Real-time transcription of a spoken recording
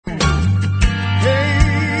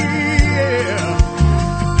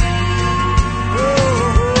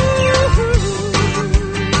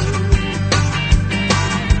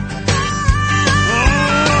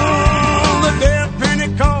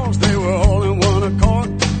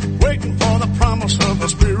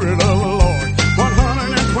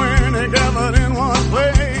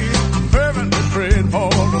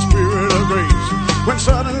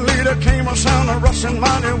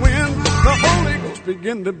must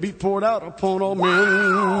begin to be poured out upon all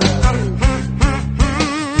men.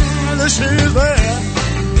 This is that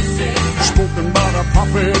spoken by the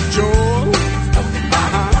prophet Joel.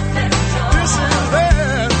 This is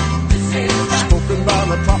that spoken by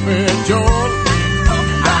the prophet Joel.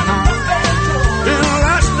 In the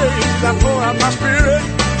last days I pour out my spirit,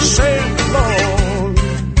 saith the Lord.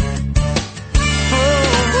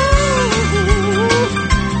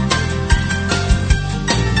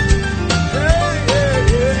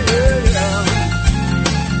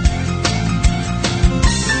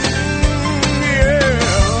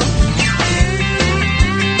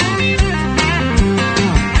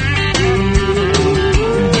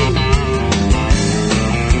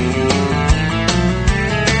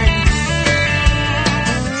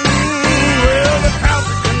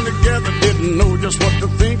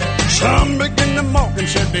 Some begin to mock and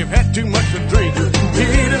said they've had too much to drink.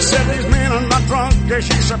 Peter said these men are not drunk as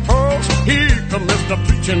you suppose. Here comes the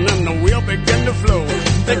preaching and the wheel began to flow.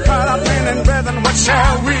 They cried out, men and brethren, what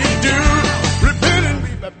shall we do? Repent and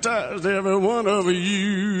be baptized, every one of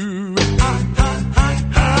you. This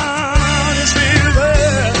is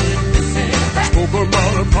that spoken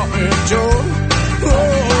by the prophet Joel.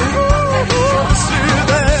 This is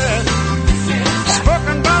that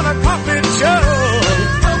spoken by the prophet Joel.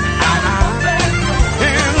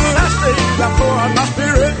 I pour out my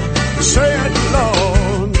spirit, saith the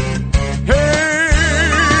Lord. Hey,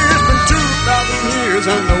 it's been 2,000 years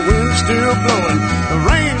and the wind's still blowing, the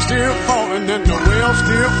rain's still falling and the well's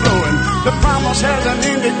still flowing. The promise hasn't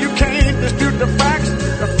ended, you can't dispute the facts.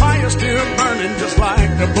 The fire's still burning just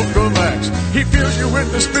like the book of Acts. He fills you with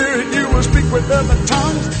the Spirit, you will speak with other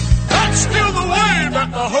tongues. That's still the way that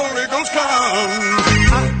the Holy Ghost comes.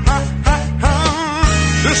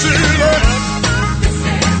 This is it.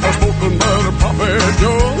 Spoken by the prophet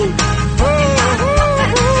Joel.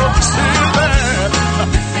 See that?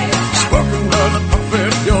 Spoken by the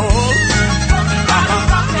prophet Joel.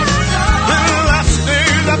 In the last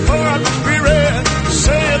days I pour out the Spirit,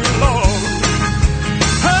 saith the Lord.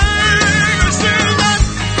 Hey, see that?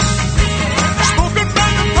 Spoken by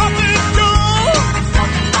the prophet Joel.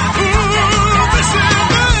 This is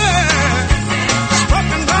that?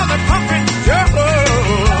 Spoken by the prophet Joel.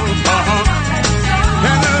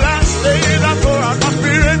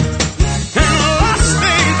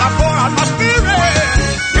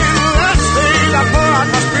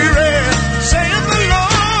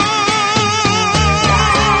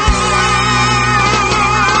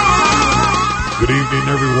 Good evening,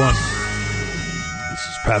 everyone. This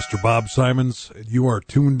is Pastor Bob Simons, and you are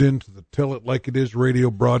tuned in to the Tell It Like It Is radio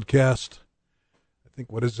broadcast. I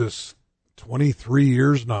think, what is this, 23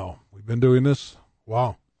 years now we've been doing this?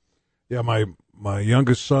 Wow. Yeah, my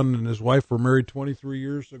youngest son and his wife were married 23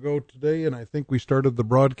 years ago today, and I think we started the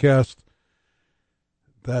broadcast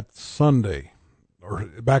that Sunday, or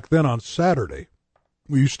back then on Saturday.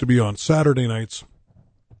 We used to be on Saturday nights,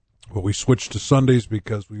 but we switched to Sundays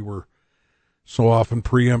because we were so often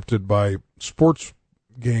preempted by sports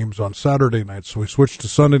games on Saturday nights. So we switched to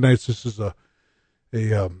Sunday nights. This is a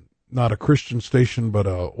not a Christian station, but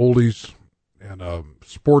a oldies and a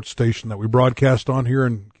sports station that we broadcast on here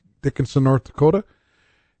in Dickenson, North Dakota.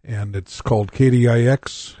 And it's called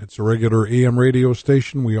KDIX. It's a regular AM radio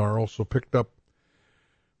station. We are also picked up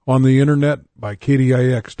on the internet by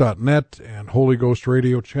KDIX.net and Holy Ghost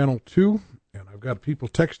Radio Channel 2. And I've got people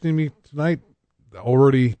texting me tonight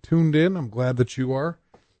already tuned in. I'm glad that you are.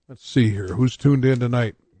 Let's see here. Who's tuned in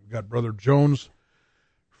tonight? We've got Brother Jones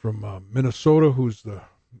from Minnesota, who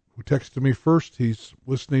texted me first. He's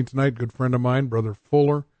listening tonight. Good friend of mine. Brother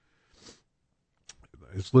Fuller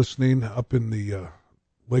is listening up in the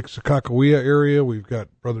Lake Sakakawea area. We've got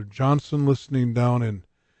Brother Johnson listening down in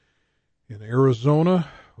Arizona.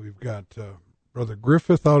 We've got Brother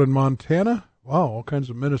Griffith out in Montana. Wow, all kinds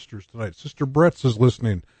of ministers tonight. Sister Brett's is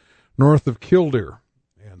listening north of Killdeer.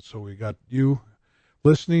 And so we got you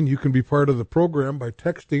listening. You can be part of the program by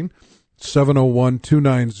texting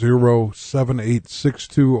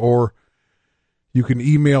 701-290-7862, or you can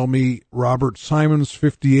email me,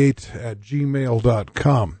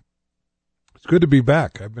 robertsimons58@gmail.com. It's good to be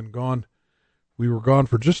back. I've been gone. We were gone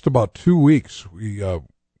for just about 2 weeks.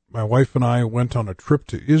 My wife and I went on a trip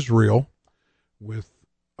to Israel with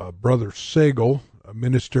Brother Sagel, a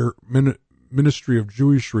Ministry of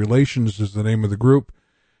Jewish Relations is the name of the group.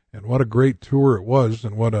 And what a great tour it was,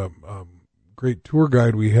 and what a great tour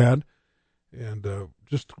guide we had. And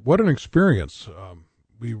just what an experience.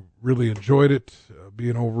 We really enjoyed it,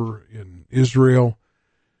 being over in Israel.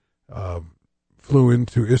 Flew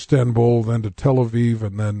into Istanbul, then to Tel Aviv,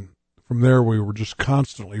 and then from there we were just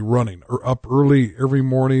constantly running, or up early every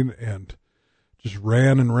morning and just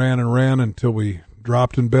ran and ran and ran until we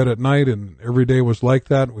dropped in bed at night, and every day was like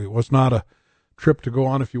that. It was not a trip to go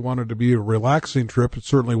on if you wanted to be a relaxing trip. It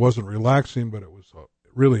certainly wasn't relaxing, but it was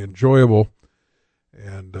really enjoyable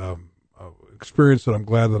and experience that I'm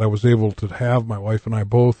glad that I was able to have. My wife and I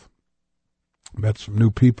both met some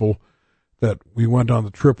new people that we went on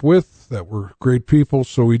the trip with that were great people,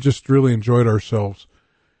 so we just really enjoyed ourselves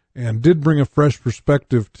and did bring a fresh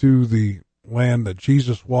perspective to the land that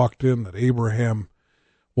Jesus walked in, that Abraham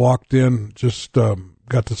walked in. Just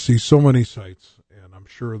got to see so many sights, and I'm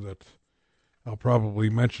sure that I'll probably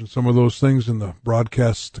mention some of those things in the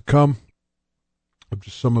broadcasts to come, of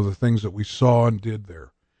just some of the things that we saw and did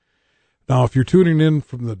there. Now, if you're tuning in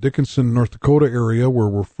from the Dickenson, North Dakota area where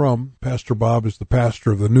we're from, Pastor Bob is the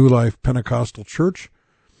pastor of the New Life Pentecostal Church,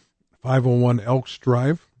 501 Elks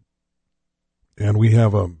Drive. And we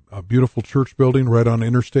have a beautiful church building right on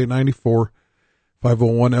Interstate 94,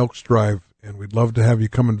 501 Elks Drive. And we'd love to have you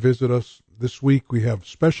come and visit us. This week we have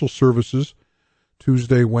special services,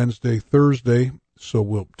 Tuesday, Wednesday, Thursday.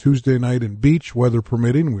 So Tuesday night in Beach, weather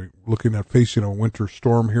permitting. We're looking at facing a winter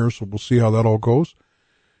storm here, so we'll see how that all goes.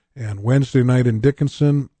 And Wednesday night in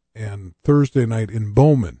Dickinson, and Thursday night in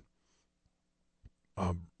Bowman.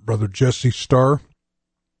 Brother Jesse Starr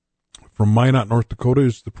from Minot, North Dakota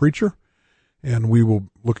is the preacher, and we will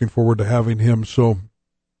looking forward to having him. So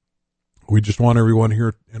we just want everyone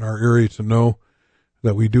here in our area to know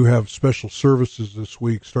that we do have special services this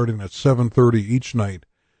week, starting at 7:30 each night.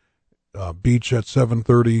 Beach at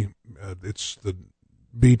 7:30. It's the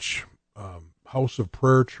Beach House of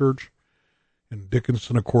Prayer Church. In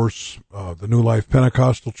Dickinson, of course, the New Life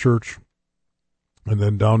Pentecostal Church. And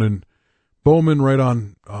then down in Bowman, right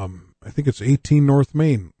on, I think it's 18 North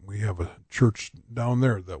Main, we have a church down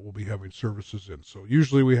there that we'll be having services in. So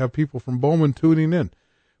usually we have people from Bowman tuning in,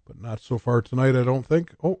 but not so far tonight, I don't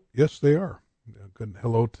think. Oh, yes, they are. Good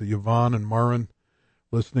hello to Yvonne and Marin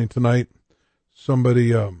listening tonight.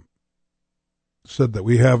 Somebody said that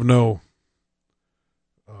we have no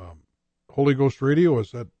Holy Ghost radio.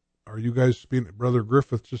 Is that, are you guys being, Brother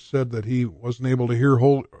Griffith just said that he wasn't able to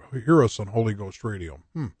hear us on Holy Ghost radio.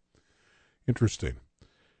 Interesting.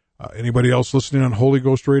 Anybody else listening on Holy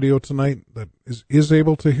Ghost radio tonight that is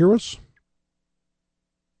able to hear us?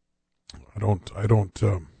 I don't,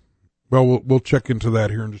 well, we'll check into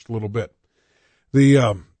that here in just a little bit. It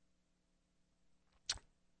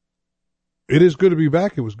is good to be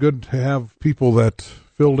back. It was good to have people that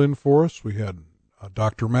filled in for us. We had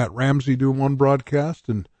Dr. Matt Ramsey do one broadcast,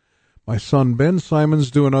 and my son Ben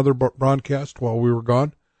Simons do another broadcast while we were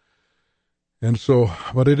gone. And so,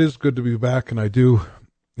 but it is good to be back, and I do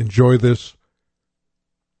enjoy this.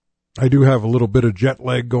 I do have a little bit of jet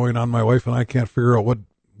lag going on. My wife and I can't figure out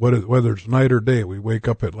whether it's night or day. We wake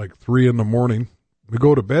up at like 3 a.m. We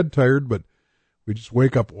go to bed tired, but we just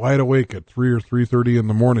wake up wide awake at 3 or 3:30 in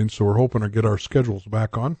the morning. So we're hoping to get our schedules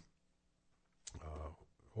back on.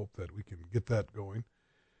 Hope that we can get that going.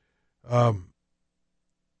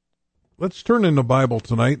 Let's turn in the Bible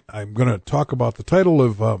tonight. I'm going to talk about the title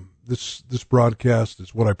of this broadcast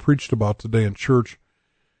is what I preached about today in church,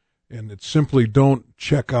 and it's simply don't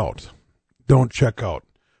check out. Don't check out.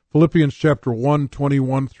 Philippians chapter 1,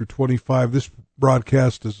 21 through 25. This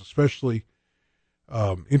broadcast is especially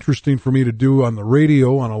interesting for me to do on the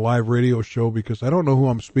radio, on a live radio show, because I don't know who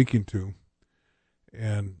I'm speaking to,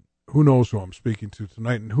 and who knows who I'm speaking to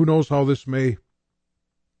tonight, and who knows how this may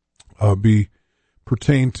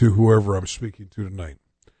pertain to whoever I'm speaking to tonight.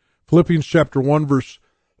 Philippians chapter 1, verse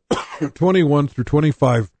 21 through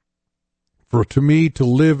 25. For to me to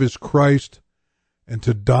live is Christ, and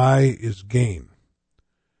to die is gain.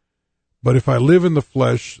 But if I live in the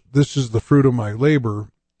flesh, this is the fruit of my labor,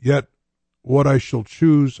 yet what I shall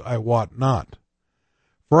choose I wot not.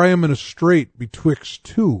 For I am in a strait betwixt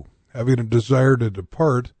two, having a desire to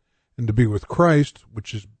depart and to be with Christ,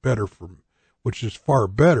 which is far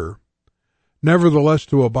better. Nevertheless,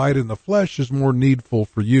 to abide in the flesh is more needful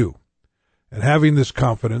for you. And having this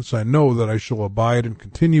confidence, I know that I shall abide and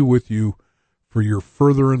continue with you for your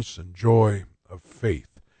furtherance and joy of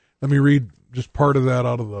faith. Let me read just part of that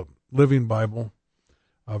out of the Living Bible,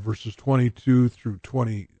 verses 22 through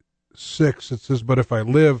 26. It says, but if I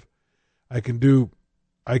live, I can do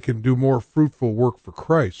more fruitful work for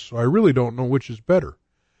Christ. So I really don't know which is better.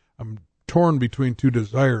 I'm torn between two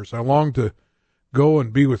desires. I long to go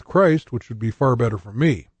and be with Christ, which would be far better for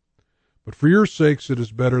me. But for your sakes, it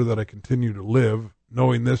is better that I continue to live.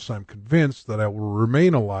 Knowing this, I'm convinced that I will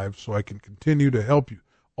remain alive so I can continue to help you,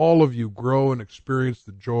 all of you, grow and experience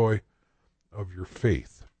the joy of your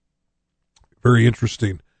faith. Very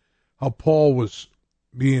interesting how Paul was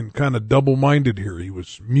being kind of double-minded here. He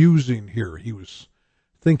was musing here. He was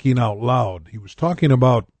thinking out loud. He was talking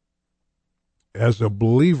about, as a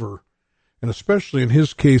believer, and especially in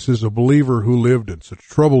his case as a believer who lived in such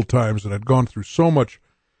troubled times and had gone through so much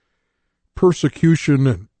persecution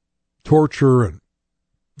and torture and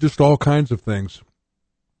just all kinds of things,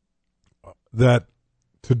 that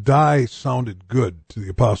to die sounded good to the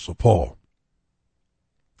Apostle Paul.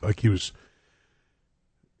 Like he was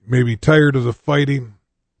maybe tired of the fighting,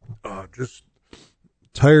 just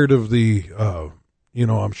tired of the,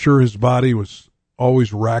 I'm sure his body was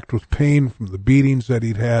always racked with pain from the beatings that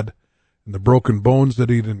he'd had and the broken bones that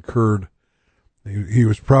he'd incurred. He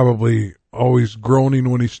was probably always groaning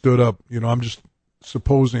when he stood up. I'm just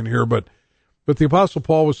supposing here, but the Apostle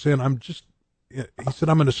Paul was saying, he said,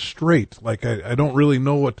 I'm in a strait. Like, I don't really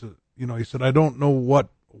know what to, he said, I don't know what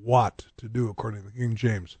to do, according to King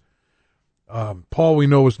James. Paul, we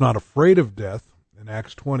know, was not afraid of death. In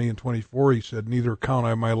Acts 20 and 24, he said, neither count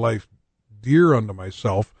I my life dear unto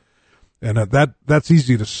myself. And that's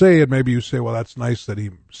easy to say, and maybe you say, well, that's nice that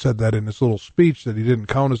he said that in his little speech, that he didn't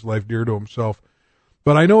count his life dear to himself.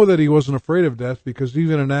 But I know that he wasn't afraid of death, because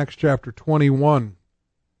even in Acts chapter 21,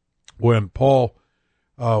 when Paul,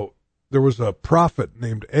 there was a prophet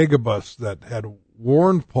named Agabus that had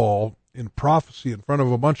warned Paul in prophecy in front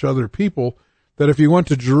of a bunch of other people that if he went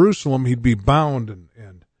to Jerusalem, he'd be bound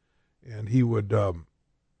and he would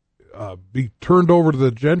be turned over to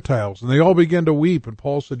the Gentiles. And they all began to weep. And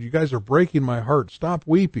Paul said, you guys are breaking my heart. Stop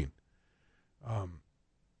weeping.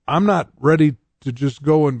 I'm not ready to just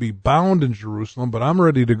go and be bound in Jerusalem, but I'm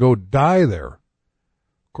ready to go die there.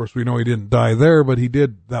 Of course, we know he didn't die there, but he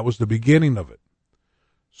did. That was the beginning of it.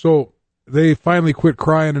 So they finally quit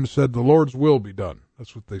crying and said, the Lord's will be done.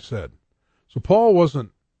 That's what they said. So Paul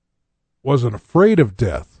wasn't afraid of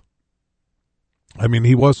death. I mean,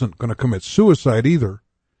 he wasn't going to commit suicide either,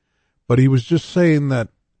 but he was just saying that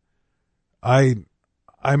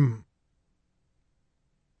I'm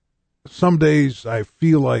some days I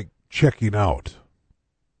feel like checking out.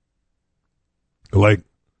 Like,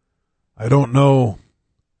 I don't know,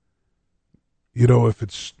 if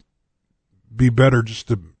it's be better just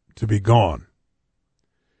to be gone.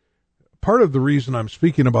 Part of the reason I'm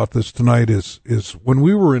speaking about this tonight is when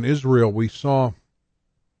we were in Israel, we saw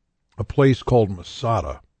a place called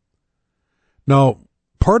Masada. Now,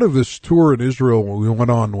 part of this tour in Israel when we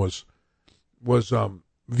went on was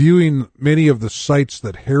viewing many of the sites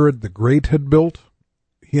that Herod the Great had built.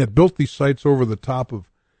 He had built these sites over the top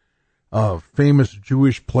of famous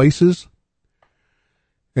Jewish places.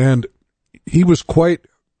 And he was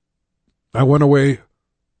I went away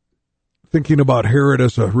thinking about Herod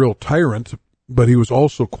as a real tyrant, but he was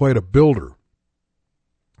also quite a builder.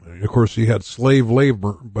 Of course, he had slave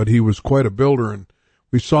labor, but he was quite a builder. And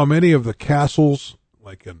we saw many of the castles,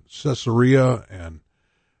 like in Caesarea and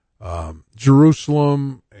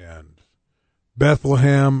Jerusalem and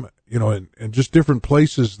Bethlehem, and just different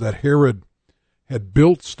places that Herod had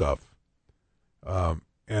built stuff.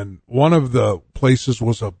 And one of the places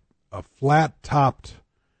was a flat-topped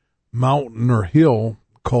mountain or hill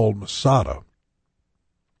called Masada.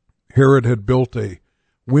 Herod had built a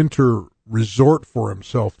winter resort for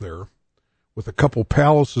himself there with a couple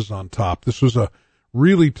palaces on top. This was a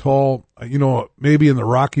really tall, maybe in the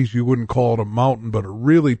Rockies you wouldn't call it a mountain, but a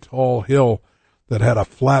really tall hill that had a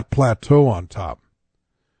flat plateau on top.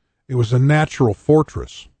 It was a natural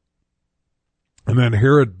fortress. And then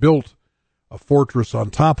Herod built a fortress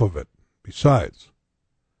on top of it besides.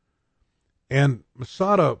 And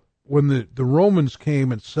Masada, when the Romans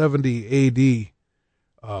came in 70 A.D.,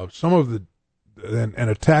 and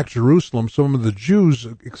attacked Jerusalem, some of the Jews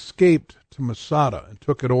escaped to Masada and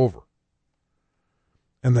took it over.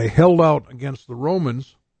 And they held out against the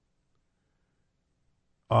Romans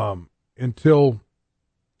until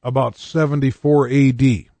about 74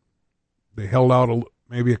 A.D. They held out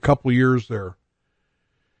maybe a couple years there.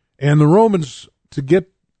 And the Romans,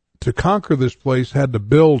 to conquer this place, had to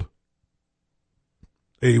build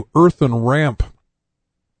a earthen ramp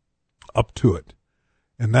up to it.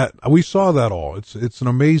 And that we saw that all. It's an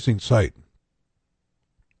amazing sight.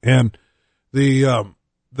 And the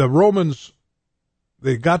Romans,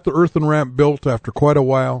 they got the earthen ramp built after quite a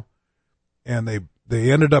while, and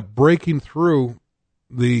they ended up breaking through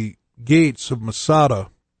the gates of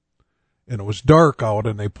Masada, and it was dark out,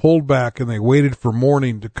 and they pulled back and they waited for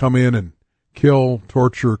morning to come in and kill,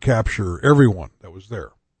 torture, capture everyone that was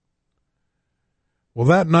there. Well,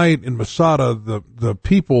 that night in Masada, the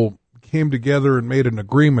people came together and made an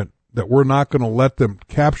agreement that we're not going to let them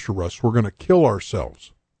capture us. We're going to kill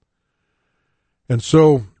ourselves. And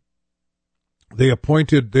so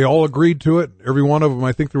They all agreed to it. Every one of them.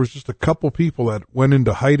 I think there was just a couple people that went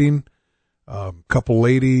into hiding, couple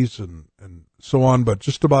ladies and so on, but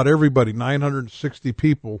just about everybody, 960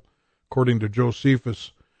 people, according to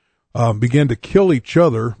Josephus, began to kill each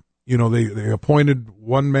other. You know, they appointed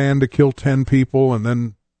one man to kill 10 people, and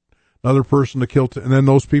then another person to kill 10, and then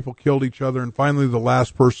those people killed each other, and finally the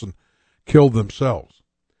last person killed themselves.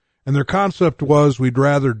 And their concept was, we'd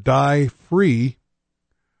rather die free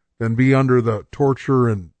than be under the torture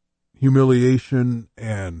and humiliation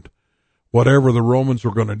and whatever the Romans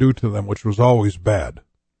were going to do to them, which was always bad.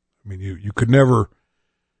 I mean, you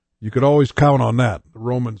could always count on that. The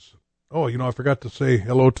Romans, I forgot to say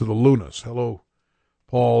hello to the Lunas. Hello,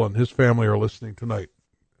 Paul and his family are listening tonight.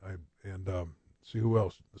 See who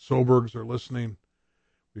else. The Sobergs are listening.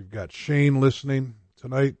 We've got Shane listening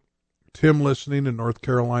tonight. Tim listening in North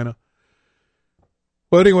Carolina.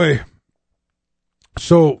 Well, anyway,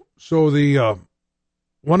 so the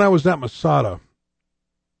when I was at Masada,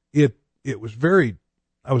 I was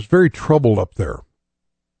very troubled up there.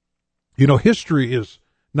 You know, history is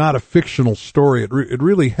not a fictional story. It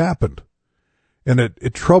really happened, and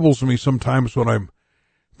it troubles me sometimes when I'm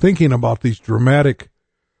thinking about these dramatic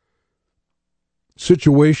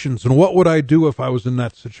situations and what would I do if I was in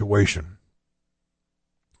that situation.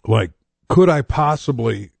 Like, could I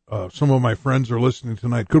possibly? Some of my friends are listening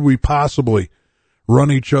tonight. Could we possibly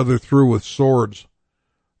run each other through with swords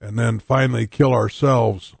and then finally kill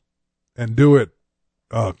ourselves and do it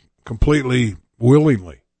completely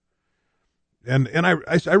willingly? And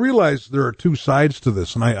I realize there are two sides to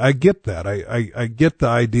this, and I get that. I get the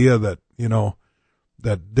idea that,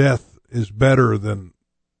 that death is better than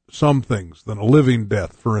some things, than a living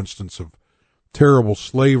death, for instance, of terrible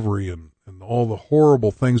slavery and all the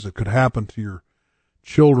horrible things that could happen to your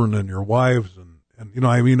children and your wives. And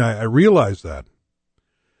I realize that.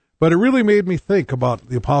 But it really made me think about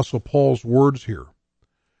the Apostle Paul's words here,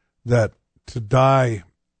 that to die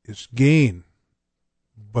is gain,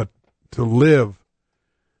 but to live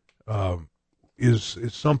is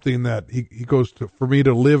something that he goes to, for me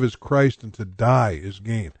to live is Christ and to die is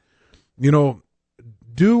gain.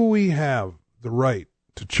 Do we have the right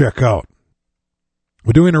to check out?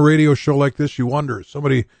 We're doing a radio show like this, you wonder, is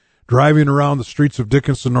somebody driving around the streets of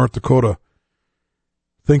Dickenson, North Dakota,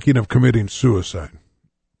 thinking of committing suicide?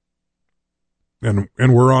 And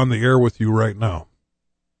we're on the air with you right now.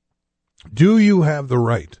 Do you have the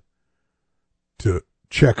right to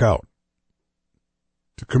check out,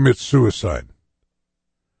 to commit suicide?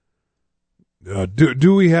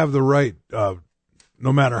 Do we have the right,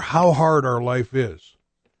 no matter how hard our life is,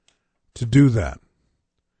 to do that?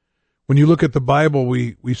 When you look at the Bible,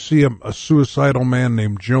 we see a suicidal man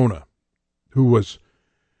named Jonah, who was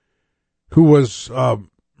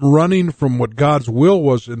running from what God's will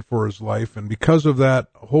was in for his life, and because of that,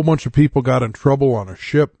 a whole bunch of people got in trouble on a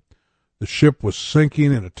ship. The ship was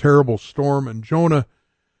sinking in a terrible storm, and Jonah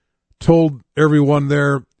told everyone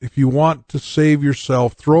there, if you want to save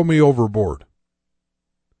yourself, throw me overboard.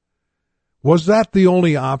 Was that the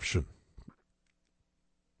only option?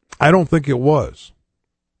 I don't think it was.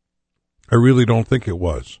 I really don't think it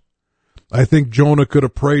was. I think Jonah could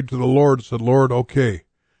have prayed to the Lord and said, Lord, okay,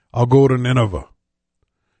 I'll go to Nineveh.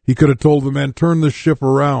 He could have told the men, turn the ship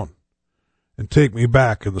around and take me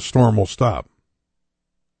back and the storm will stop.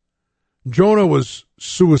 Jonah was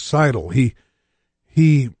suicidal.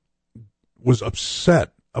 He was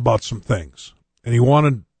upset about some things, and he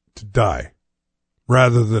wanted to die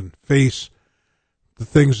rather than face the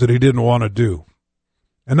things that he didn't want to do.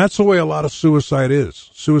 And that's the way a lot of suicide is.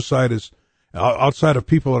 Suicide is, outside of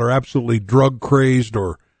people that are absolutely drug crazed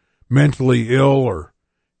or mentally ill or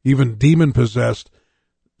even demon possessed,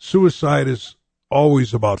 suicide is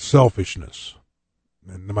always about selfishness.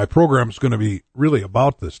 And my program is going to be really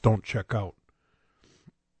about this. Don't check out.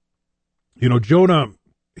 Jonah,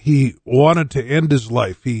 he wanted to end his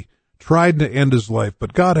life. He tried to end his life,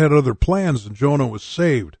 but God had other plans, and Jonah was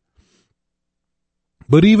saved.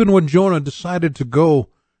 But even when Jonah decided to go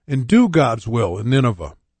and do God's will in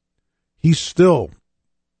Nineveh, he still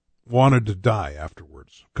wanted to die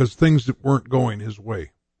afterwards because things weren't going his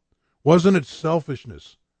way. Wasn't it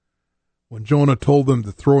selfishness when Jonah told them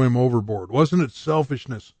to throw him overboard? Wasn't it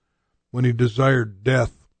selfishness when he desired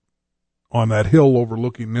death on that hill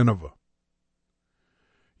overlooking Nineveh?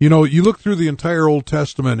 You look through the entire Old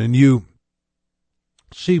Testament and you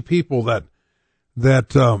see people that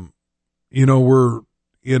were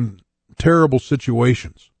in terrible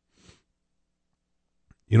situations.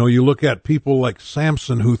 You look at people like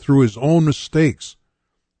Samson, who through his own mistakes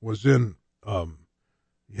was had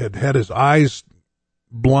his eyes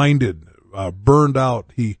blinded, burned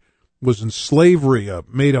out. He was in slavery,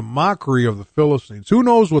 made a mockery of the Philistines. Who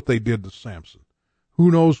knows what they did to Samson? Who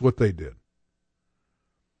knows what they did?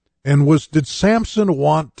 And did Samson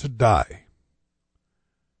want to die?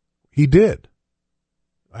 He did.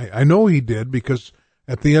 I know he did, because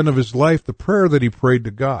at the end of his life, the prayer that he prayed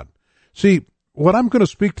to God. See, what I'm going to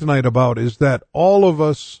speak tonight about is that all of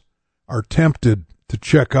us are tempted to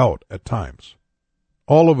check out at times.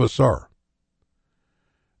 All of us are.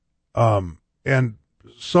 And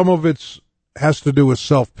some of it has to do with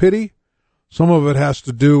self-pity. Some of it has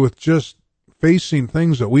to do with just facing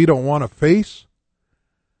things that we don't want to face.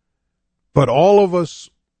 But all of us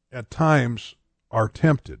at times are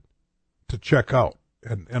tempted to check out.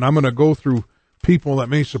 And I'm going to go through people that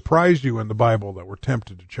may surprise you in the Bible that were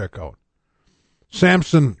tempted to check out.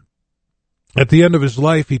 Samson, at the end of his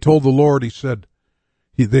life, he told the Lord, he said,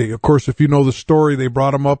 of course, if you know the story, they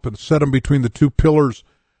brought him up and set him between the two pillars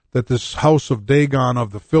that this house of Dagon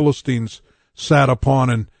of the Philistines sat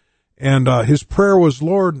upon. And his prayer was,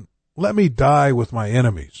 Lord, let me die with my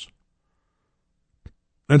enemies.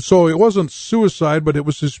 And so it wasn't suicide, but it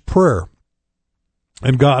was his prayer.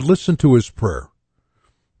 And God listened to his prayer.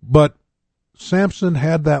 But Samson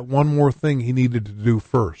had that one more thing he needed to do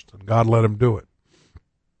first, and God let him do it.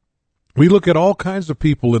 We look at all kinds of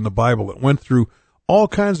people in the Bible that went through all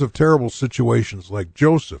kinds of terrible situations, like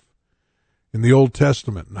Joseph in the Old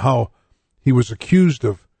Testament, and how he was accused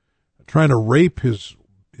of trying to rape his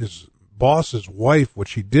boss's wife,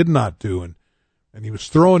 which he did not do, and he was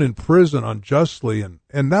thrown in prison unjustly, and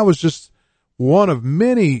that was just one of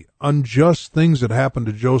many unjust things that happened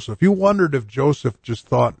to Joseph. You wondered if Joseph just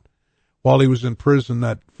thought while he was in prison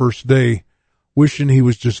that first day, wishing he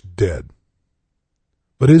was just dead.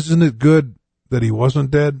 But isn't it good that he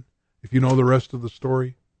wasn't dead, if you know the rest of the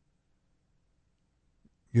story?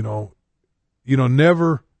 You know,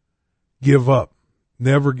 never give up.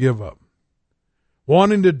 Never give up.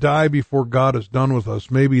 Wanting to die before God is done with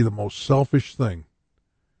us may be the most selfish thing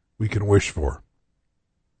we can wish for.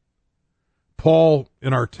 Paul,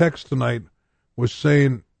 in our text tonight, was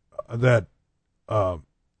saying that I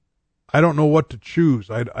don't know what to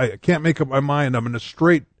choose. I can't make up my mind. I'm in a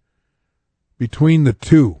strait between the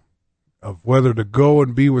two of whether to go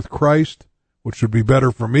and be with Christ, which would be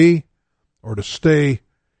better for me, or to stay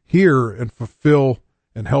here and fulfill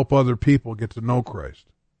and help other people get to know Christ.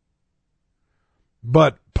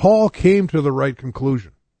 But Paul came to the right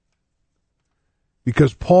conclusion,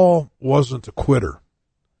 because Paul wasn't a quitter.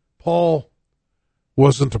 Paul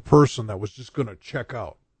wasn't a person that was just going to check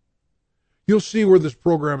out. You'll see where this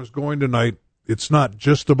program is going tonight. It's not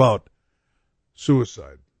just about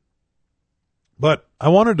suicide. But I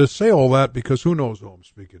wanted to say all that because who knows who I'm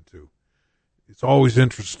speaking to. It's always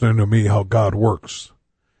interesting to me how God works.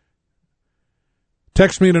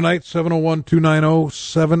 Text me tonight,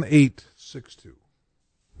 701-290-7862.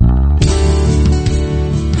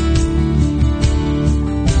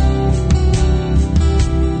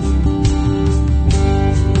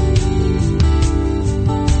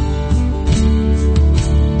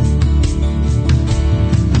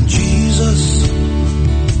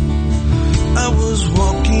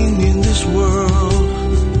 World,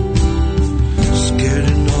 scared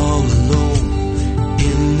and all alone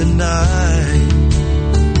in the night,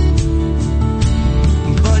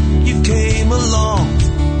 but you came along,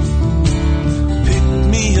 picked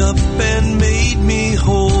me up and made me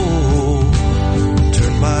whole,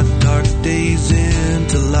 turned my dark days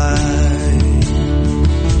into light.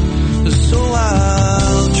 So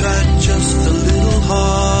I'll try just a little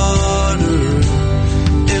harder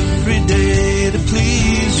every day to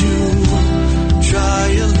please you. Try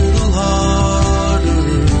a little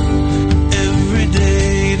harder every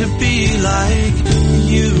day to be like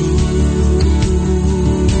you.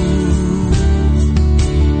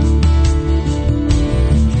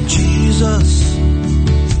 Jesus,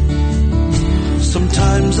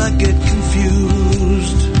 sometimes I get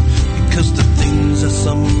confused because the things I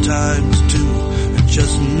sometimes do are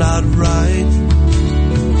just not right.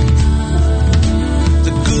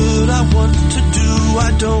 The good I want to do,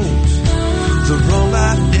 I don't. The wrong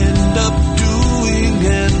I end up doing,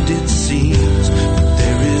 and it seems that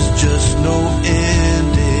there is just no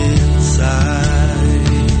end in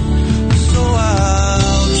sight. So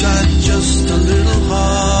I'll try just a little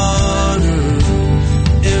harder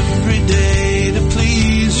every day to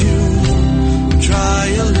please you. Try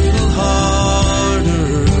a little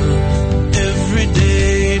harder every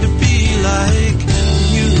day to be like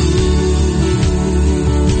you.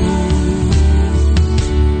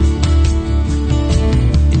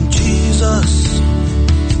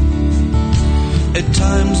 At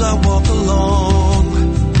times I walk along,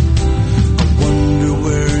 I wonder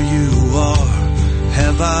where you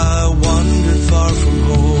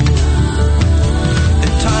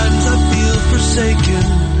forsaken.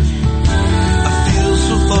 I feel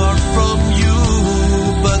so far from you,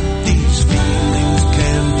 but these feelings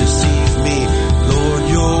can deceive me. Lord,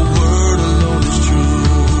 your word alone is true.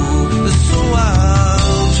 So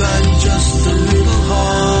I'll try just a little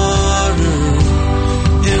harder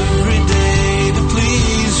every day to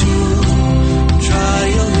please you. Try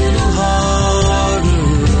a little harder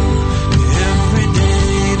every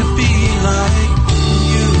day to be like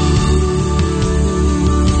you.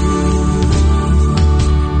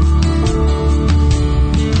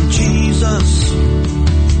 Jesus,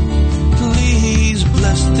 please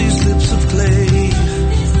bless these lips of clay.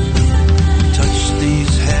 Touch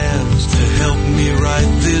these hands to help me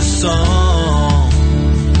write this song.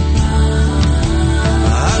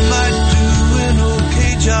 I might do an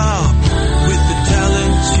okay job with the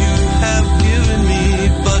talents you have given me,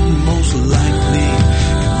 but most likely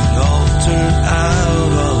it would all turn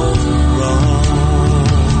out all wrong.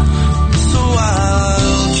 So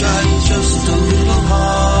I'll try just a little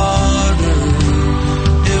harder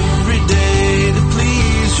every day to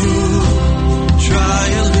please you. Try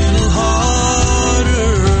a little harder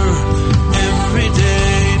every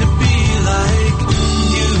day to be like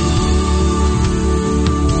you.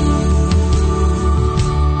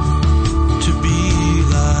 To be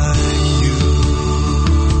like you.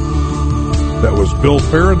 That was Bill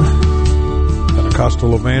Farron,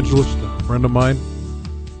 Pentecostal evangelist, a friend of mine.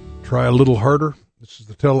 Try a little harder. This is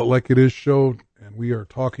the Tell It Like It Is show, and we are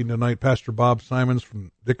talking tonight, Pastor Bob Simons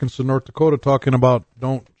from Dickenson, North Dakota, talking about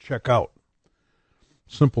don't check out.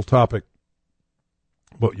 Simple topic,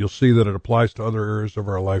 but you'll see that it applies to other areas of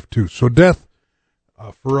our life too. So death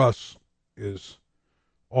for us is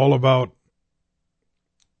all about,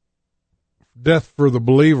 death for the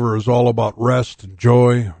believer is all about rest and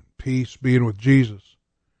joy, peace, being with Jesus.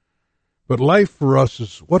 But life for us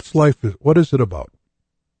is, what's life? What is it about?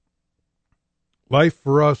 Life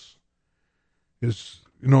for us is,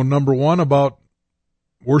 number one, about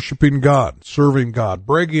worshiping God, serving God,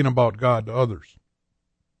 bragging about God to others.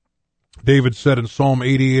 David said in Psalm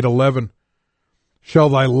 88:11, shall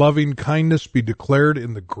thy loving kindness be declared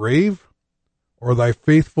in the grave, or thy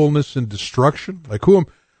faithfulness in destruction? Like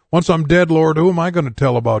once I'm dead, Lord, who am I going to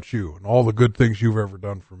tell about you and all the good things you've ever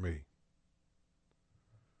done for me?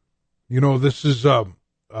 This is in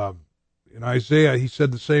Isaiah, he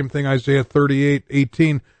said the same thing, Isaiah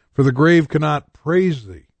 38:18, for the grave cannot praise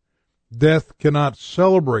thee, death cannot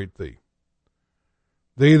celebrate thee.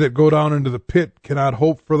 They that go down into the pit cannot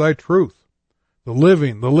hope for thy truth. The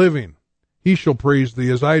living, he shall praise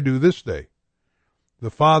thee as I do this day.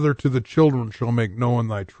 The Father to the children shall make known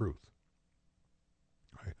thy truth.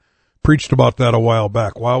 I preached about that a while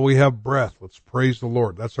back. While we have breath, let's praise the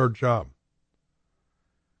Lord. That's our job.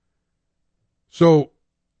 So,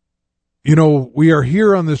 we are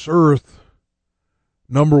here on this earth,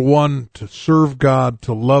 number one, to serve God,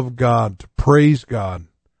 to love God, to praise God,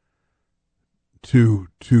 to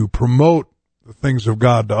promote the things of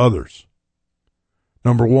God to others.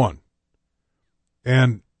 Number one.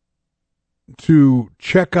 And to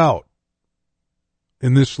check out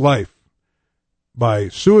in this life by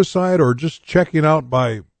suicide or just checking out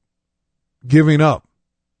by giving up.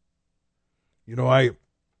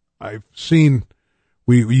 I've seen,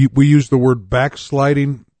 we use the word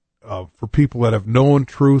backsliding for people that have known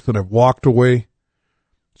truth and have walked away.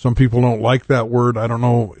 Some people don't like that word. I don't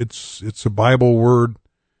know. It's a Bible word.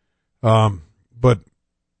 But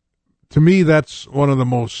to me, that's one of the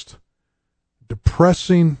most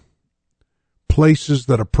depressing places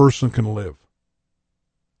that a person can live.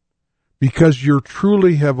 Because you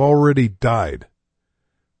truly have already died.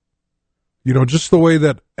 Just the way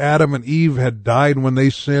that Adam and Eve had died when they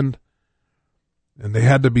sinned, and they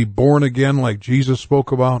had to be born again like Jesus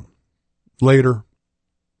spoke about later.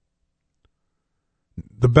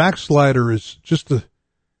 The backslider is just a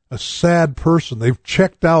sad person. They've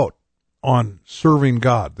checked out on serving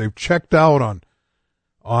God. They've checked out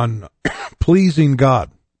on pleasing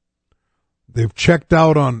God. They've checked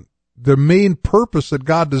out on the main purpose that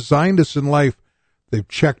God designed us in life. They've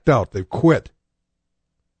checked out. They've quit.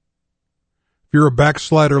 If you're a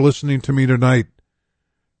backslider listening to me tonight,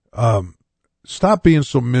 stop being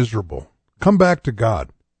so miserable. Come back to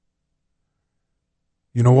God.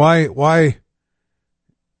 Why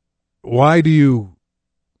do you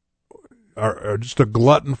are just a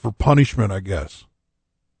glutton for punishment, I guess?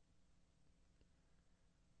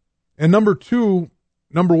 And number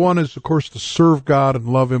one is, of course, to serve God and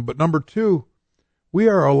love Him. But number two, we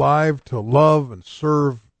are alive to love and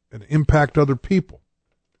serve and impact other people.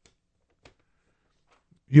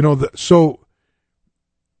 So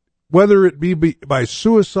whether it be by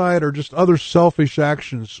suicide or just other selfish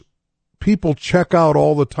actions, people check out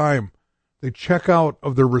all the time. They check out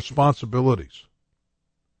of their responsibilities.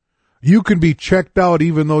 You can be checked out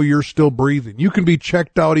even though you're still breathing. You can be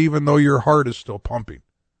checked out even though your heart is still pumping.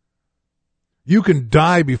 You can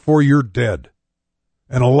die before you're dead.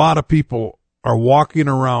 And a lot of people are walking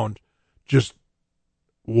around just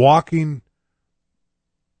walking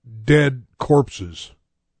dead corpses.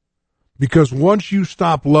 Because once you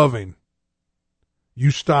stop loving, you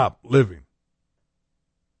stop living.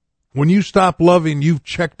 When you stop loving, you've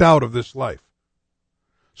checked out of this life.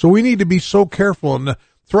 So we need to be so careful, and the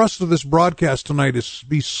thrust of this broadcast tonight is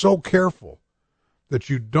be so careful that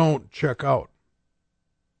you don't check out.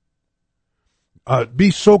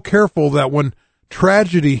 Be so careful that when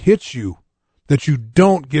tragedy hits you, that you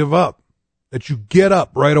don't give up, that you get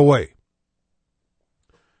up right away.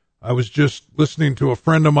 I was just listening to a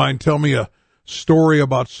friend of mine tell me a story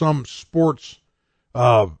about some sports,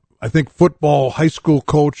 I think football high school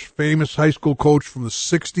coach, famous high school coach from the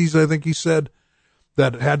 60s, I think he said,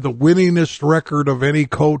 that had the winningest record of any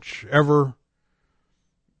coach ever.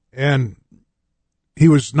 And he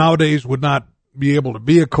was nowadays would not be able to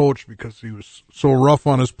be a coach because he was so rough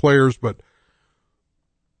on his players, but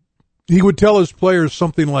he would tell his players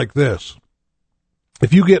something like this: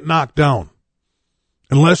 if you get knocked down,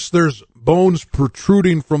 unless there's bones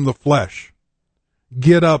protruding from the flesh,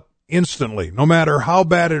 get up instantly. No matter how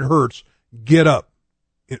bad it hurts, get up.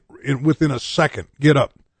 Within a second, get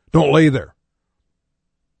up. Don't lay there.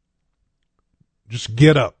 Just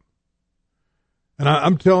get up. And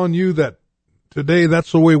I'm telling you that today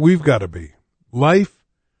that's the way we've got to be.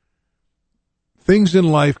 Things in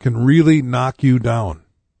life can really knock you down.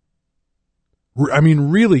 I mean,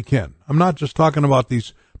 really can. I'm not just talking about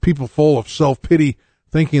these people full of self-pity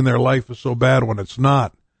thinking their life is so bad when it's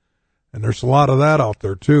not. And there's a lot of that out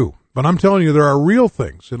there too. But I'm telling you, there are real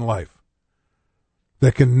things in life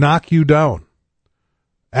that can knock you down.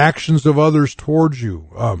 Actions of others towards you.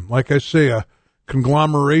 Like I say, a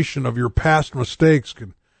conglomeration of your past mistakes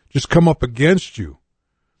can just come up against you.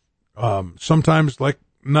 Sometimes like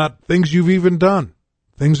not things you've even done,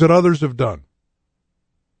 things that others have done.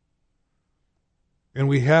 And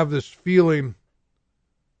we have this feeling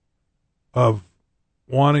of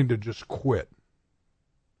wanting to just quit.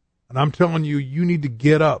 And I'm telling you, you need to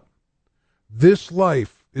get up. This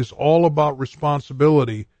life is all about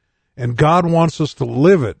responsibility, and God wants us to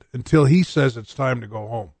live it until he says it's time to go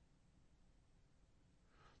home.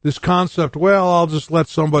 This concept, well, I'll just let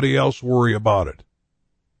somebody else worry about it.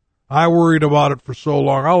 I worried about it for so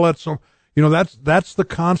long. I'll let that's the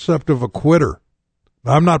concept of a quitter.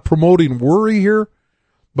 I'm not promoting worry here,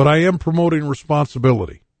 but I am promoting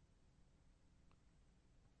responsibility.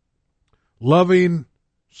 Loving,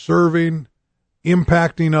 serving,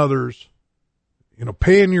 impacting others,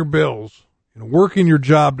 paying your bills, working your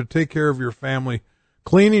job to take care of your family,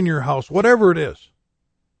 cleaning your house, whatever it is.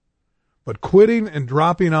 But quitting and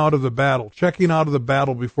dropping out of the battle, checking out of the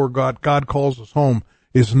battle before God calls us home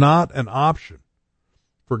is not an option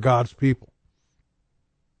for God's people.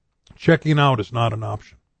 Checking out is not an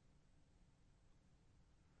option.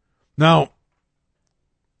 Now,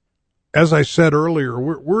 as I said earlier,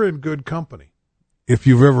 we're in good company if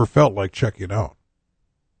you've ever felt like checking out.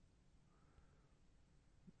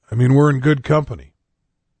 I mean, we're in good company.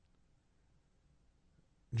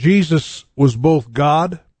 Jesus was both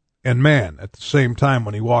God and man at the same time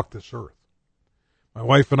when he walked this earth. My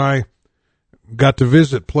wife and I got to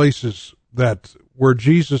visit places where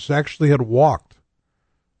Jesus actually had walked.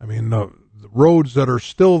 I mean, the roads that are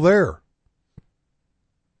still there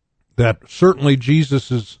that certainly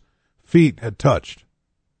Jesus's feet had touched.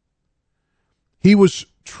 He was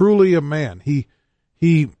truly a man. He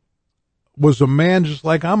was a man just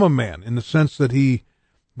like I'm a man, in the sense that he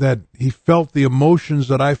felt the emotions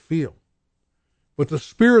that I feel. But the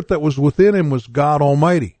spirit that was within him was God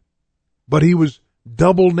Almighty. But he was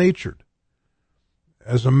double-natured.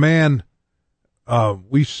 As a man,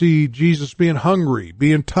 we see Jesus being hungry,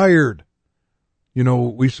 being tired.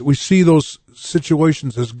 We see those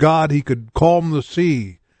situations as God. He could calm the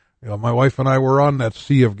sea. My wife and I were on that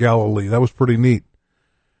Sea of Galilee. That was pretty neat.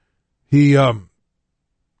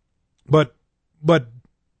 But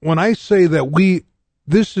when I say that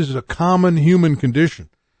this is a common human condition,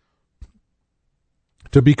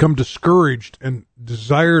 to become discouraged and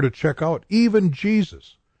desire to check out. Even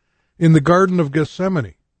Jesus, in the Garden of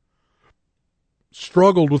Gethsemane,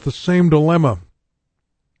 struggled with the same dilemma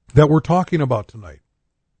that we're talking about tonight.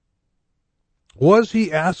 Was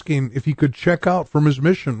he asking if he could check out from his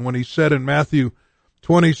mission when he said in Matthew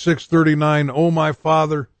 26:39, "Oh, my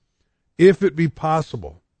Father, if it be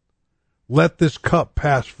possible, let this cup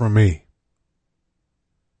pass from me"?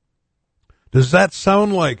 Does that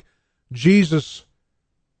sound like Jesus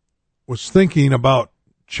was thinking about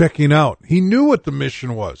checking out? He knew what the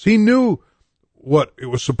mission was. He knew what it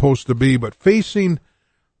was supposed to be, but facing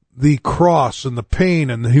the cross and the pain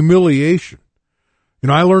and the humiliation. You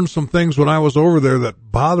know, I learned some things when I was over there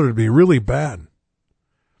that bothered me really bad.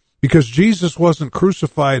 Because Jesus wasn't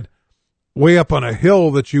crucified way up on a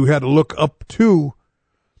hill that you had to look up to,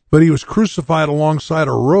 but he was crucified alongside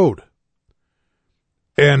a road.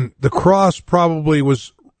 And the cross probably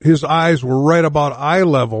was, his eyes were right about eye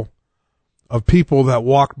level of people that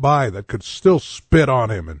walked by that could still spit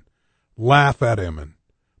on him and laugh at him and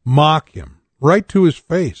mock him right to his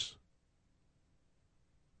face.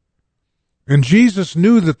 And Jesus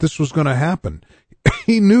knew that this was going to happen.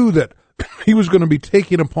 He knew that he was going to be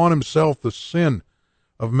taking upon himself the sin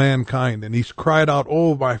of mankind. And he's cried out,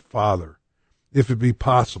 "Oh, my Father, if it be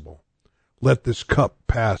possible, let this cup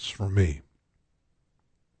pass from me."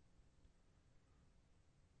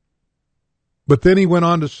 But then he went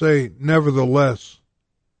on to say, "Nevertheless,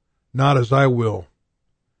 not as I will,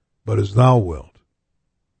 but as thou wilt."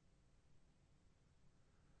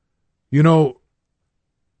 You know,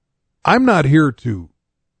 I'm not here to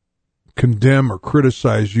condemn or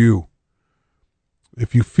criticize you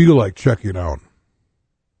if you feel like checking out.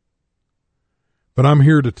 But I'm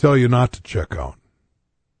here to tell you not to check out.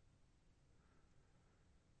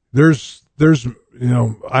 There's you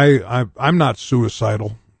know, I'm not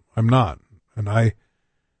suicidal. I'm not. And I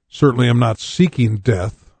certainly am not seeking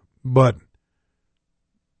death, but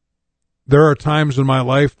there are times in my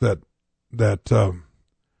life that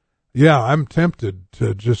I'm tempted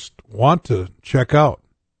to just want to check out.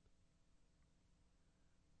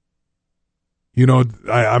 You know,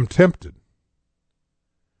 I'm tempted.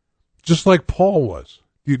 Just like Paul was.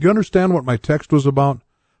 Do you understand what my text was about?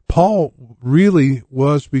 Paul really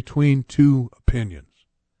was between two opinions.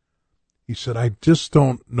 He said, "I just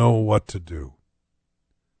don't know what to do.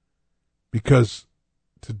 Because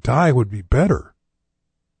to die would be better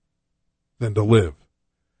than to live.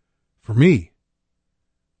 For me.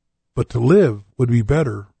 But to live would be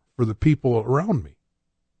better for the people around me."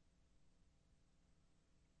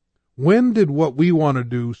 When did what we want to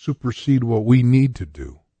do supersede what we need to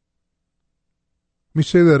do? Let me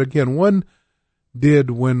say that again. When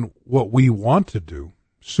what we want to do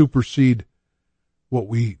supersede what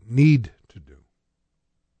we need to do?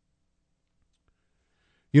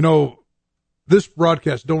 You know, this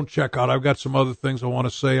broadcast, don't check out. I've got some other things I want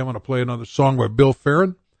to say. I'm going to play another song by Bill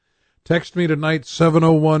Farron. Text me tonight,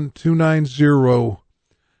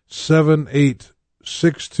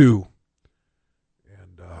 701-290-7862.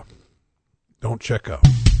 And don't check out.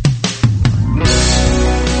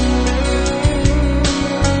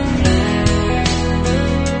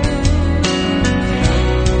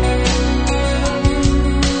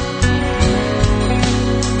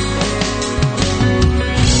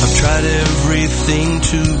 I've tried everything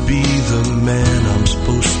to be the man I'm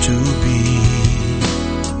supposed to be.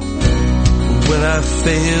 When I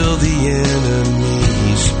fail, the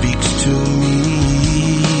enemy speaks to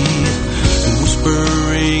me,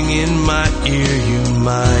 whispering in my ear, "You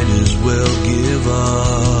might as well give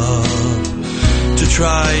up. To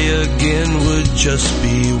try again would just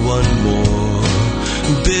be one more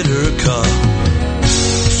bitter cup."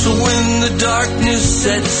 So when the darkness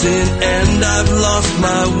sets in and I've lost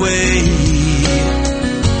my way,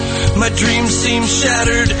 my dreams seem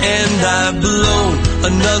shattered and I've blown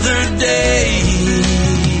another day.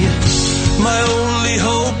 My only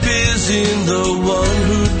hope is in the one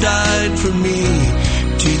who died for me.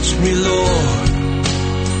 Teach me, Lord,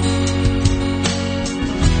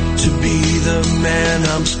 to be the man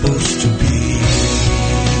I'm supposed to be.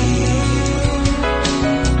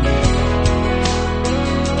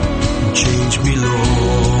 Change me, Lord.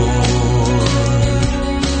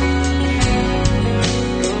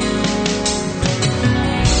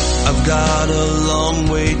 I've got a long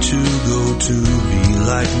way to go to be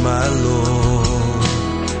like my Lord.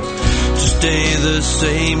 To stay the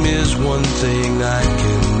same is one thing I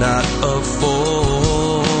cannot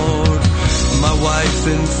afford. My wife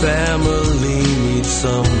and family need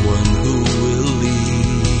someone who will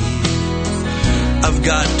lead. I've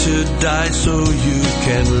got to die so you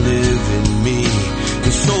can live in me,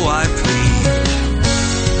 and so I plead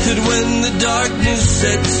that when the darkness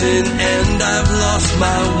sets in and I've lost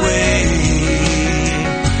my way,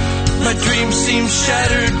 my dreams seem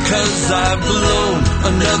shattered 'cause I've blown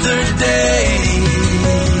another day.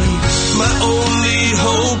 My only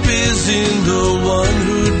hope is in the one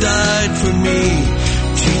who died for me.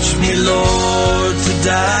 Teach me, Lord, to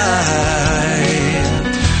die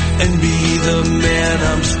and be the man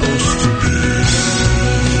I'm supposed to be.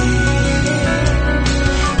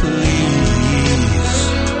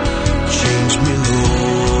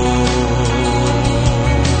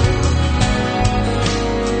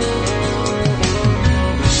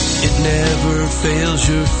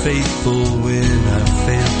 stranger faithful when I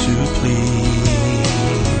fail to please.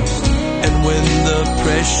 And when the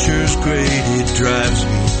pressure's great, it drives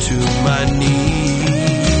me to my knees.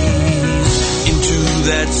 Into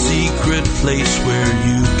that secret place where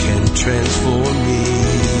you can transform me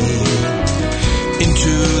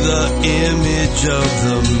into the image of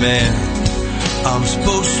the man I'm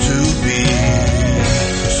supposed to be.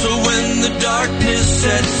 So when the darkness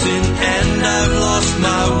sets in and I've lost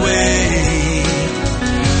my way,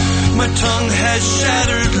 my tongue has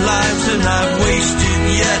shattered lives and I've wasted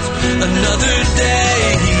yet another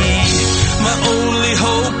day. My only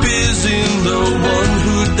hope is in the one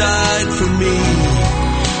who died for me.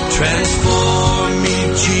 Transform me,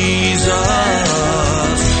 Jesus,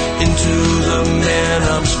 into the man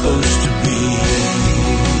I'm supposed to be.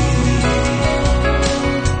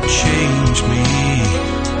 Change me,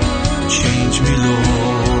 Lord.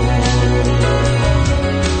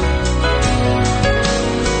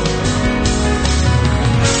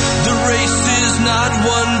 The race is not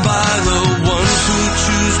won by the ones who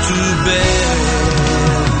choose to bend,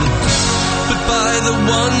 but by the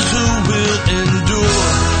ones who will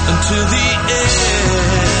endure until the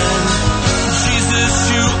end. Jesus,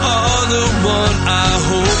 you are the one I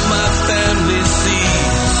hope my family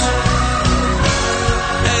sees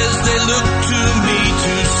as they look to me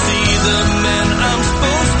to see the man I'm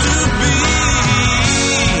supposed to be.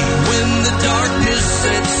 When the darkness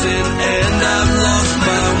sets in and I've lost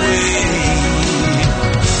my way,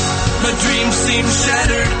 my dreams seem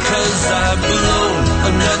shattered 'cause I've blown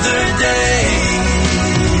another day.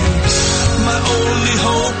 My only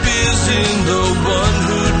hope is in the one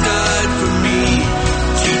who died for me.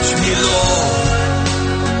 Teach me, Lord,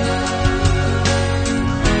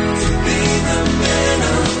 to be the man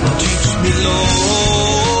I'm supposed to be. Teach me,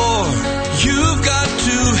 Lord, you've got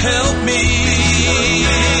to help me.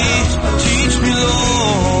 Teach me,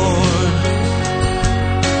 Lord,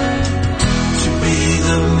 to be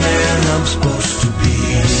the man I'm supposed to be.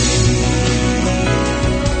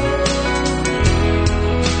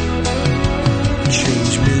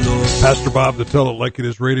 Change me, Lord. Pastor Bob, the Tell It Like It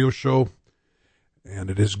Is radio show, and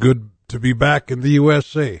it is good to be back in the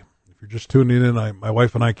USA. If you're just tuning in, my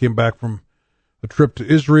wife and I came back from a trip to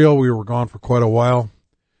Israel. We were gone for quite a while.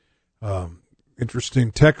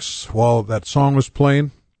 Interesting texts while that song was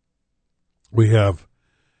playing. We have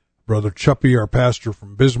Brother Chuppy, our pastor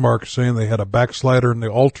from Bismarck, saying they had a backslider in the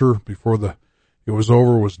altar before it was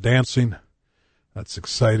over, was dancing. That's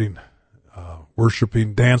exciting.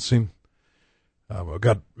 Worshiping, dancing. I've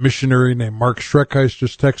got a missionary named Mark Schreckheis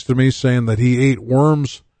just texted me saying that he ate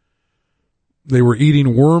worms. They were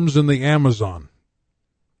eating worms in the Amazon.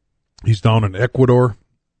 He's down in Ecuador.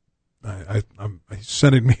 He's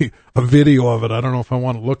sending me a video of it. I don't know if I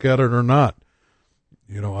want to look at it or not.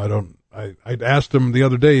 You know, I asked him the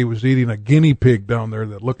other day, he was eating a guinea pig down there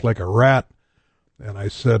that looked like a rat. And I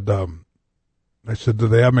said, do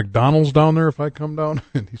they have McDonald's down there if I come down?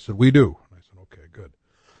 And he said, we do. And I said, okay, good.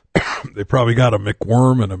 They probably got a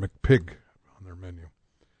McWorm and a McPig on their menu.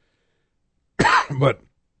 But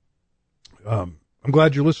I'm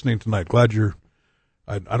glad you're listening tonight. Glad you're,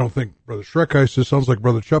 I don't think Brother Schreckheis sounds like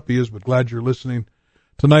Brother Chuppy is, but glad you're listening.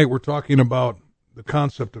 Tonight we're talking about the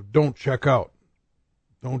concept of don't check out.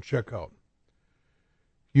 Don't check out.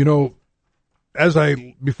 You know,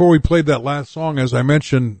 before we played that last song, as I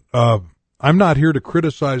mentioned, I'm not here to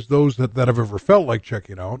criticize those that have ever felt like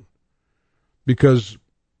checking out, because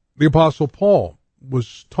the Apostle Paul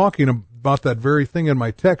was talking about that very thing in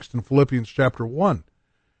my text in Philippians chapter 1.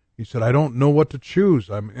 He said, I don't know what to choose.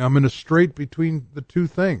 I'm in a strait between the two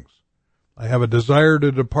things. I have a desire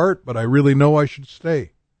to depart, but I really know I should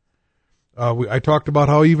stay. I talked about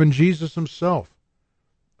how even Jesus himself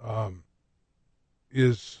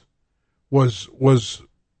was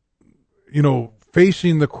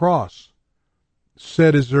facing the cross,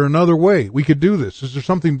 said, is there another way we could do this? Is there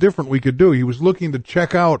something different we could do? He was looking to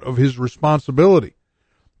check out of his responsibility.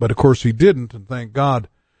 But of course he didn't, and thank God,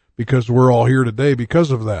 because we're all here today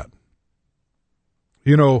because of that.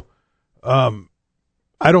 You know,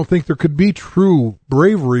 I don't think there could be true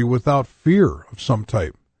bravery without fear of some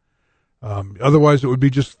type. Otherwise it would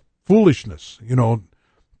be just foolishness,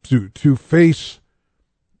 to face,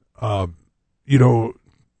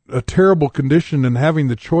 a terrible condition and having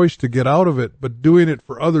the choice to get out of it, but doing it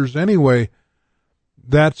for others anyway.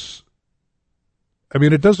 It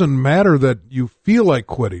doesn't matter that you feel like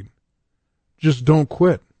quitting. Just don't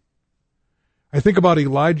quit. I think about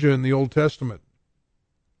Elijah in the Old Testament.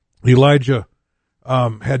 Elijah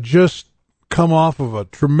had just come off of a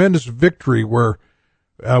tremendous victory where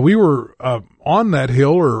we were on that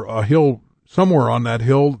hill, or a hill somewhere on that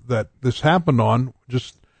hill that this happened on,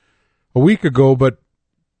 just a week ago, but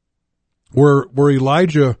where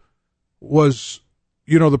Elijah was,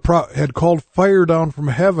 had called fire down from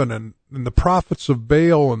heaven, and the prophets of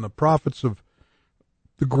Baal and the prophets of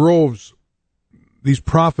the groves, these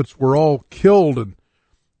prophets were all killed, and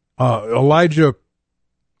Elijah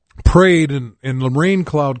prayed, and the rain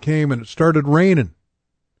cloud came, and it started raining.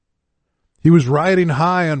 He was riding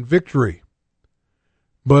high on victory,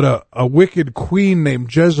 but a wicked queen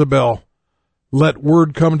named Jezebel let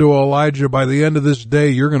word come to Elijah, by the end of this day,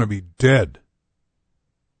 you're going to be dead.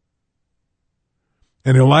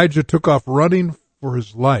 And Elijah took off running for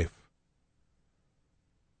his life.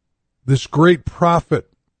 This great prophet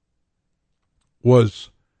was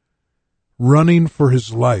running for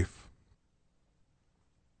his life.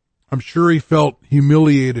 I'm sure he felt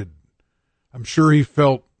humiliated. I'm sure he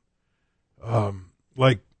felt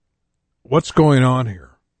like, what's going on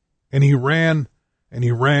here? And he ran, and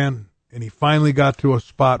he ran, and he finally got to a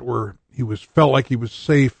spot where felt like he was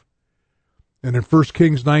safe. And in 1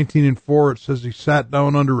 Kings 19:4, it says he sat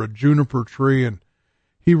down under a juniper tree, and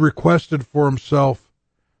he requested for himself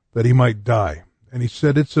that he might die. And he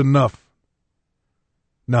said, it's enough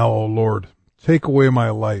now, O Lord, take away my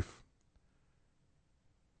life.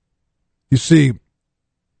 You see,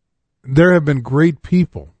 there have been great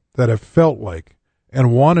people that have felt like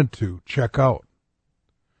and wanted to check out.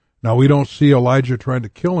 Now, we don't see Elijah trying to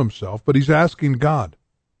kill himself, but he's asking God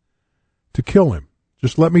to kill him.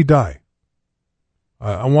 Just let me die.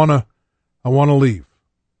 I want to leave.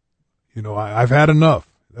 I've had enough.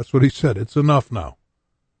 That's what he said. It's enough now.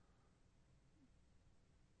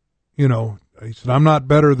 He said, I'm not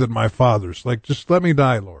better than my fathers. Like, just let me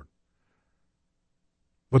die, Lord.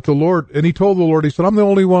 But the Lord, and he told the Lord, he said, I'm the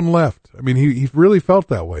only one left. I mean, he really felt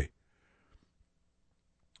that way.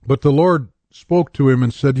 But the Lord spoke to him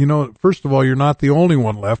and said, first of all, you're not the only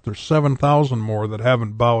one left. There's 7,000 more that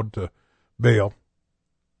haven't bowed to Baal.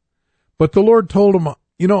 But the Lord told him,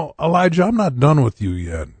 Elijah, I'm not done with you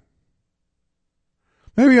yet.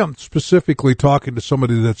 Maybe I'm specifically talking to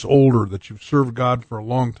somebody that's older, that you've served God for a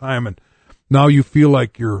long time, and now you feel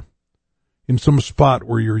like you're in some spot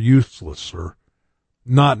where you're useless or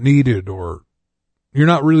not needed, or you're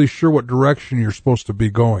not really sure what direction you're supposed to be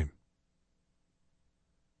going.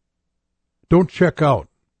 Don't check out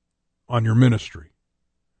on your ministry.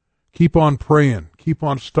 Keep on praying. Keep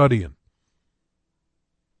on studying.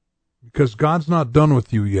 Because God's not done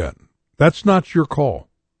with you yet. That's not your call.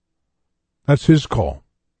 That's his call.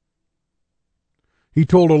 He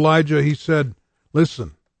told Elijah, he said,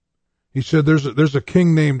 listen, he said, there's a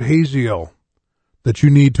king named Hazael that you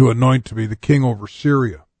need to anoint to be the king over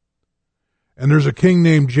Syria. And there's a king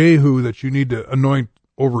named Jehu that you need to anoint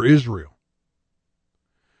over Israel.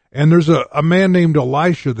 And there's a man named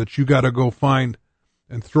Elisha that you got to go find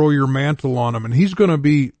and throw your mantle on him. And he's going to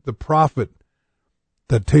be the prophet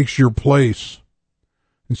that takes your place.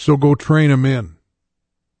 And so go train him in.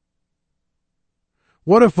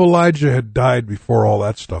 What if Elijah had died before all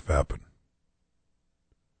that stuff happened?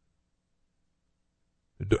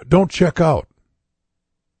 Don't check out.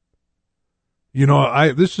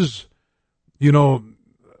 I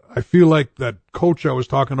feel like that coach I was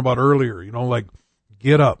talking about earlier, like,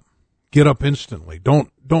 get up instantly.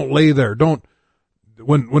 Don't lay there.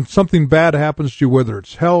 When something bad happens to you, whether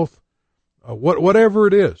it's health, whatever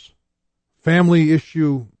it is, family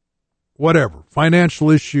issue, whatever, financial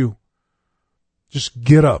issue, just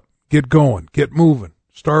get up, get going, get moving,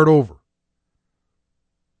 start over.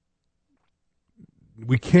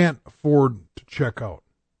 We can't afford to check out.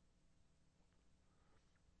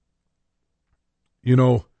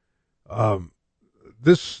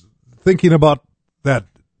 This thinking about that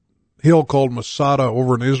hill called Masada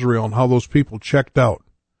over in Israel and how those people checked out.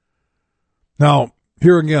 Now,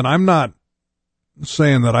 here again, I'm not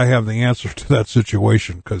saying that I have the answer to that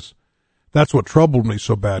situation, because that's what troubled me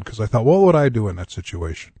so bad, because I thought, what would I do in that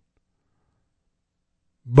situation?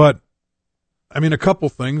 But, I mean, a couple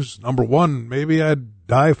things. Number one, maybe I'd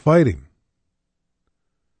die fighting.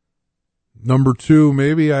 Number two,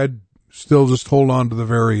 maybe I'd still just hold on to the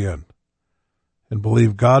very end and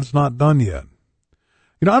believe God's not done yet.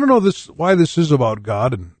 I don't know why this is about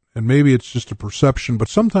God, and maybe it's just a perception, but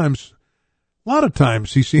sometimes, a lot of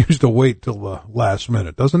times, he seems to wait till the last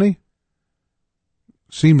minute, doesn't he?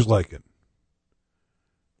 Seems like it.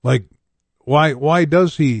 Like, why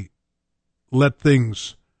does he let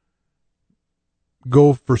things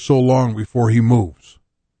go for so long before he moves?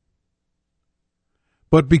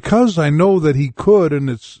 But because I know that he could,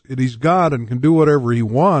 and he's God and can do whatever he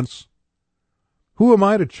wants, who am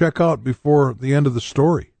I to check out before the end of the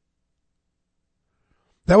story?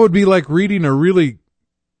 That would be like reading a really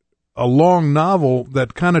a long novel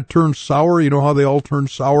that kind of turns sour. You know how they all turn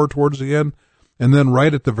sour towards the end, and then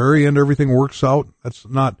right at the very end everything works out. That's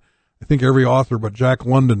not, I think, every author, but Jack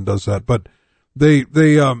London does that. But they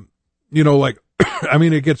like, I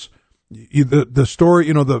mean, it gets the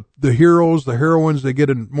story. The heroes, the heroines, they get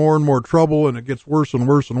in more and more trouble, and it gets worse and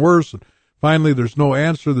worse and worse. And finally, there's no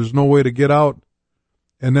answer. There's no way to get out.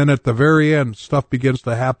 And then at the very end, stuff begins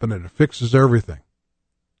to happen, and it fixes everything.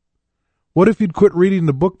 What if you'd quit reading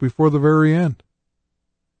the book before the very end?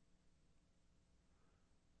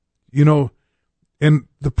 And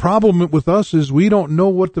the problem with us is we don't know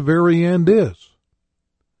what the very end is.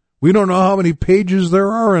 We don't know how many pages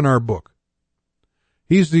there are in our book.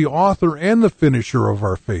 He's the author and the finisher of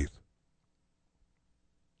our faith.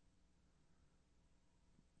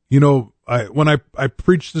 When I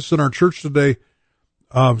preached this in our church today,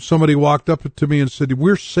 somebody walked up to me and said,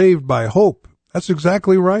 "We're saved by hope." That's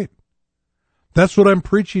exactly right. That's what I'm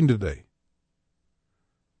preaching today.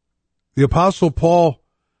 The Apostle Paul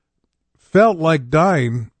felt like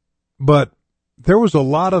dying, but there was a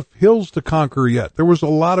lot of hills to conquer yet. There was a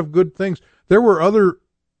lot of good things. There were other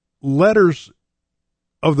letters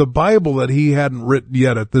of the Bible that he hadn't written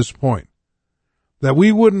yet at this point that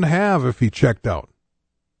we wouldn't have if he checked out.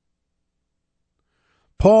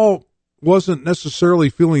 Paul wasn't necessarily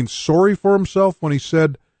feeling sorry for himself when he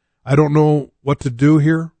said, "I don't know what to do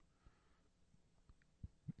here."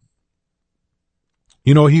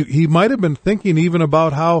 He might have been thinking even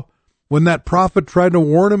about how when that prophet tried to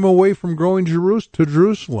warn him away from going to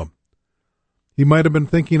Jerusalem, he might have been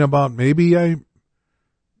thinking about maybe I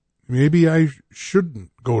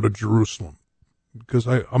shouldn't go to Jerusalem because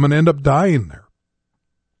I'm going to end up dying there.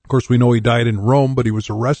 Of course, we know he died in Rome, but he was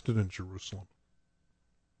arrested in Jerusalem.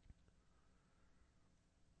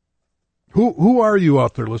 Who are you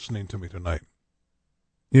out there listening to me tonight?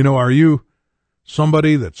 Are you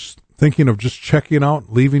somebody that's thinking of just checking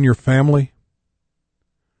out, leaving your family?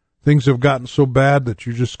 Things have gotten so bad that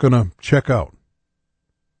you're just going to check out.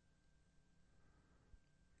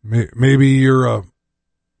 Maybe you're a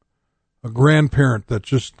grandparent that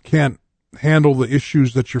just can't handle the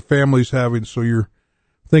issues that your family's having, so you're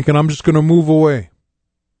thinking, I'm just going to move away.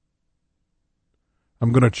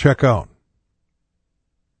 I'm going to check out.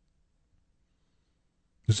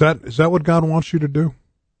 Is that what God wants you to do?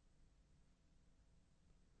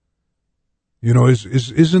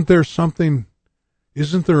 Isn't there something,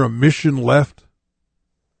 isn't there a mission left?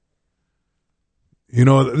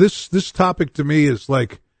 This topic to me is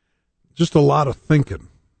like just a lot of thinking,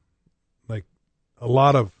 like a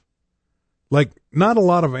lot of, like not a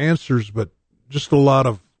lot of answers, but just a lot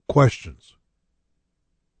of questions.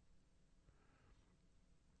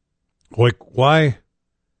 Like, why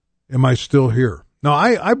am I still here? Now,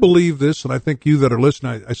 I believe this, and I think you that are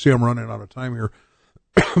listening, I see I'm running out of time here,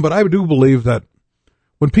 but I do believe that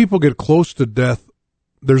when people get close to death,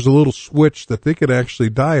 there's a little switch that they could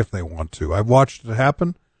actually die if they want to. I've watched it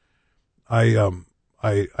happen. I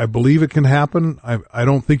believe it can happen. I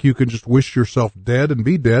don't think you can just wish yourself dead and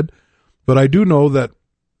be dead, but I do know that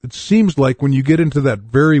it seems like when you get into that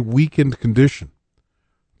very weakened condition,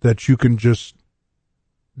 that you can just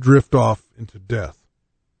drift off into death.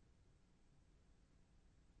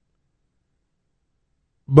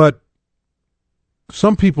 But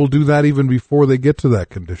some people do that even before they get to that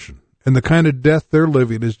condition. And the kind of death they're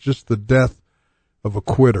living is just the death of a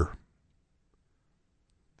quitter.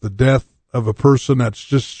 The death of a person that's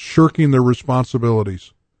just shirking their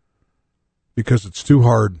responsibilities because it's too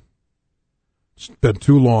hard. It's been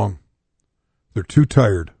too long. They're too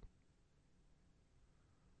tired.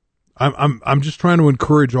 I'm just trying to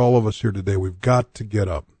encourage all of us here today. We've got to get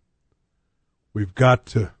up. We've got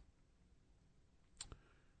to.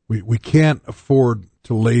 We can't afford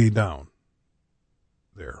to lay down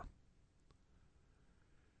there.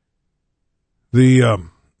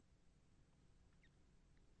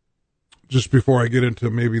 Just before I get into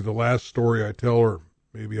maybe the last story I tell, or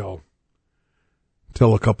maybe I'll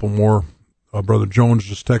tell a couple more. Brother Jones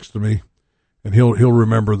just texted me, and he'll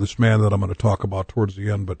remember this man that I'm going to talk about towards the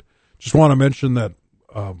end. But just want to mention that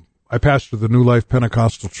I pastor the New Life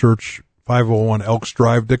Pentecostal Church, 501 Elks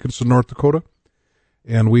Drive, Dickenson, North Dakota.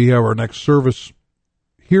 And we have our next service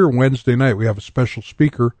here Wednesday night. We have a special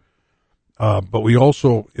speaker, but we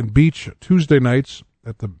also in Beach Tuesday nights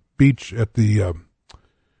at the Beach at the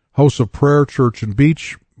House of Prayer Church in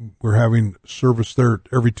Beach. We're having service there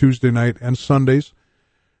every Tuesday night and Sundays,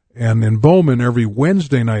 and in Bowman every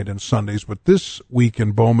Wednesday night and Sundays. But this week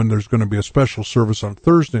in Bowman, there's going to be a special service on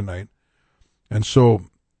Thursday night, and so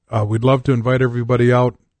we'd love to invite everybody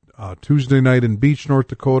out. Tuesday night in Beach, North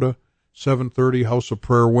Dakota. 7:30, House of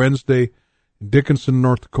Prayer Wednesday, In Dickenson,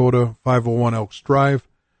 North Dakota, 501 Elks Drive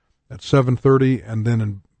at 7:30. And then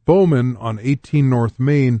in Bowman on 18 North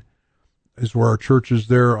Main is where our church is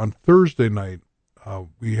there on Thursday night.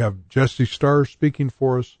 We have Jesse Starr speaking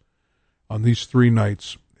for us on these 3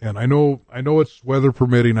 nights. And I know it's weather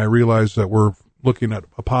permitting. I realize that we're looking at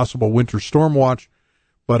a possible winter storm watch,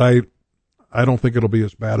 but I don't think it'll be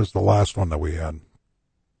as bad as the last one that we had.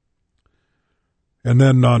 And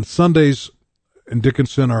then on Sundays in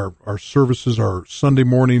Dickinson, our services are Sunday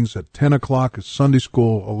mornings at 10 o'clock is Sunday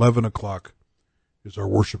school, 11 o'clock is our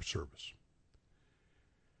worship service.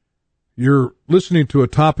 You're listening to a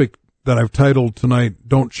topic that I've titled tonight,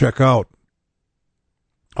 Don't Check Out.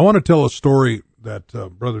 I want to tell a story that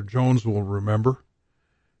Brother Jones will remember.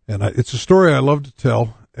 And it's a story I love to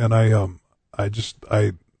tell, and I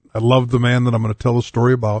love the man that I'm going to tell the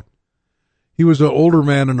story about. He was an older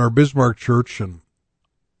man in our Bismarck church, and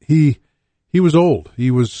he was old. He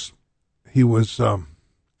was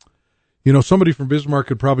somebody from Bismarck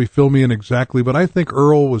could probably fill me in exactly, but I think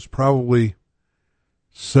Earl was probably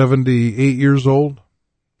 78 years old,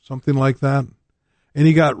 something like that. And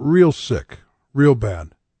he got real sick, real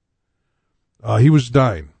bad. He was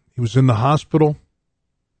dying. He was in the hospital.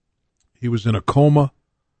 He was in a coma.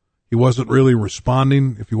 He wasn't really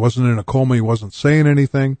responding. If he wasn't in a coma, he wasn't saying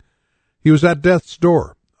anything. He was at death's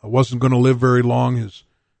door. I wasn't going to live very long.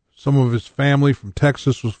 Some of his family from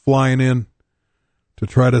Texas was flying in to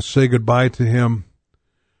try to say goodbye to him.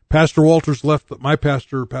 Pastor Walters left the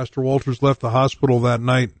hospital that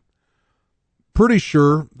night, pretty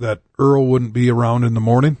sure that Earl wouldn't be around in the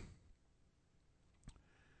morning.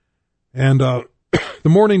 And the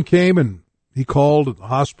morning came, and he called at the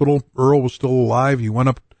hospital. Earl was still alive. He went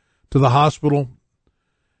up to the hospital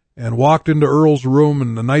and walked into Earl's room,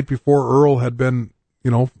 and the night before, Earl had been,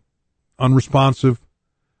 unresponsive,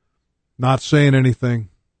 not saying anything.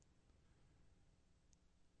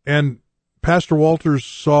 And Pastor Walters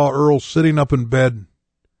saw Earl sitting up in bed,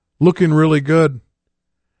 looking really good.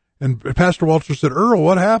 And Pastor Walters said, "Earl,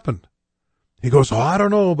 what happened?" He goes, I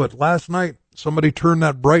don't know, but last night somebody turned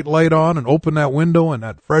that bright light on and opened that window, and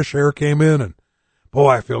that fresh air came in, and boy,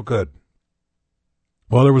 I feel good.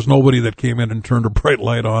 Well, there was nobody that came in and turned a bright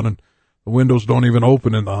light on, and the windows don't even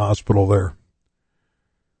open in the hospital there.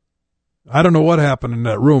 I don't know what happened in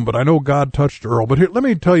that room, but I know God touched Earl. But here, let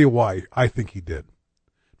me tell you why I think he did.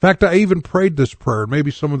 In fact, I even prayed this prayer, and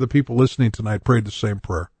maybe some of the people listening tonight prayed the same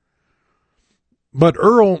prayer. But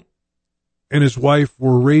Earl and his wife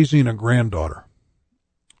were raising a granddaughter.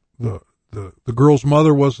 The girl's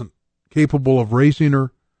mother wasn't capable of raising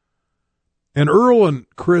her. And Earl and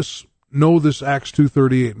Chris know this Acts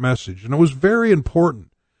 2:38 message, and it was very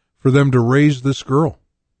important for them to raise this girl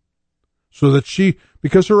so that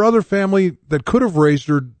because her other family that could have raised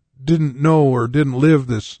her didn't know or didn't live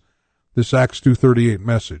this Acts 2:38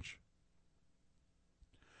 message.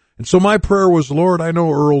 And so my prayer was, Lord, I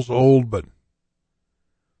know Earl's old, but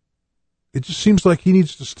it just seems like he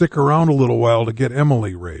needs to stick around a little while to get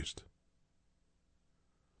Emily raised.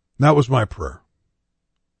 That was my prayer.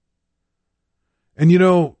 And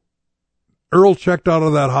Earl checked out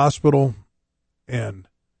of that hospital, and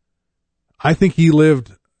I think he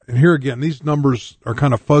lived, and here again, these numbers are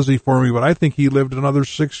kind of fuzzy for me, but I think he lived another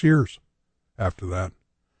 6 years after that.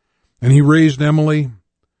 And he raised Emily.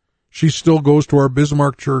 She still goes to our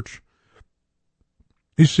Bismarck church.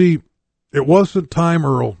 You see, it wasn't time,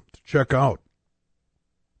 Earl, to check out.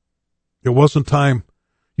 It wasn't time.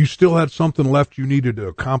 You still had something left you needed to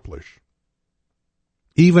accomplish.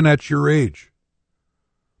 Even at your age.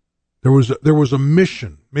 There was a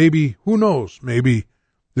mission, maybe, who knows, maybe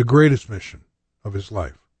the greatest mission of his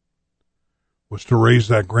life was to raise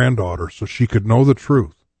that granddaughter so she could know the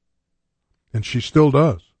truth. And she still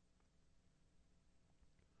does.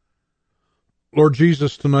 Lord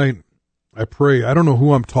Jesus, tonight, I pray, I don't know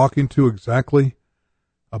who I'm talking to exactly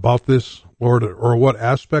about this, Lord, or what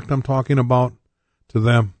aspect I'm talking about to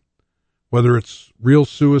them, whether it's real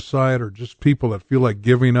suicide or just people that feel like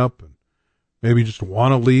giving up and maybe just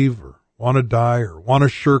want to leave or want to die or want to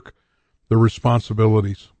shirk their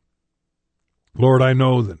responsibilities. Lord, I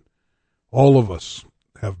know that all of us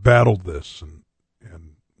have battled this and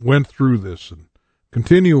went through this and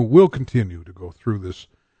will continue to go through this.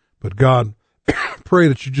 But God, pray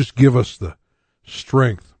that you just give us the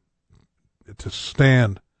strength to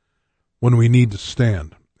stand when we need to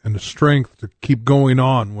stand and the strength to keep going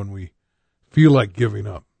on when we feel like giving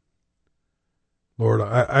up. Lord,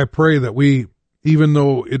 I pray that we, even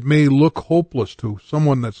though it may look hopeless to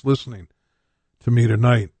someone that's listening to me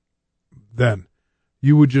tonight, then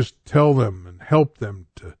you would just tell them and help them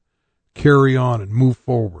to carry on and move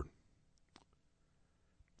forward.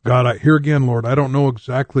 God, here again, Lord, I don't know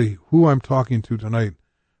exactly who I'm talking to tonight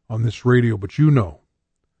on this radio, but you know.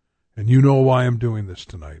 And you know why I'm doing this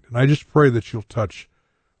tonight. And I just pray that you'll touch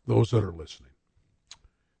those that are listening. In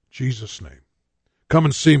Jesus' name. Come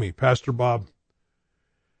and see me, Pastor Bob.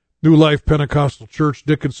 New Life Pentecostal Church,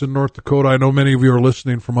 Dickenson, North Dakota. I know many of you are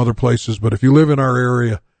listening from other places, but if you live in our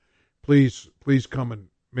area, please come and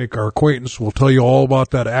make our acquaintance. We'll tell you all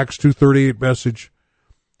about that Acts 2:38 message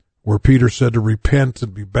where Peter said to repent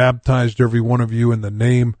and be baptized, every one of you, in the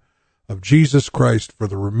name of Jesus Christ for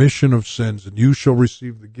the remission of sins, and you shall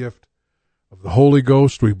receive the gift of the Holy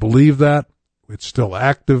Ghost. We believe that. It's still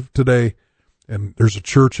active today, and there's a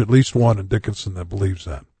church, at least one in Dickinson, that believes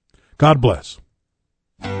that. God bless.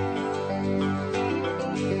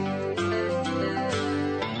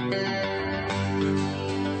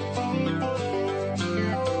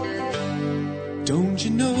 Don't you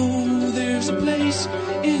know there's a place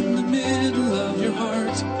in the middle of your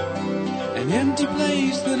heart, an empty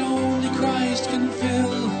place that only Christ can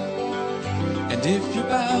fill? And if you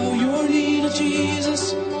bow your knee to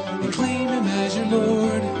Jesus and claim Him as your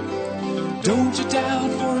Lord, don't you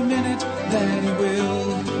doubt for a minute that He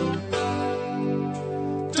will.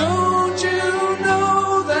 Don't you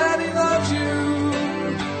know that He loves you?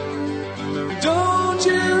 Don't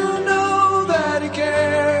you know that He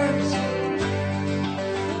cares?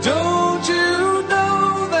 Don't you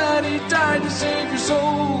know that He died to save your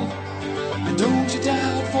soul? And don't you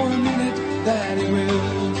doubt for a minute that He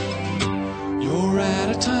will. You're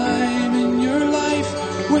at a time in your life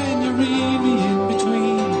when you're really in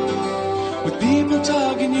between, with people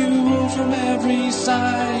tugging you from every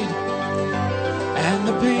side, and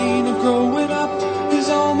the pain of growing up is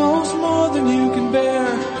almost more than you can bear,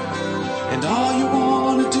 and all you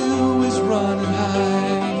want to do is run and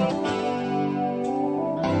hide.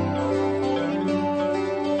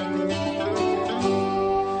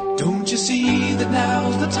 Don't you see that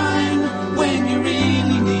now's the time when you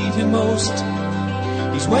really need Him most?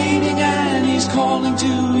 He's waiting and He's calling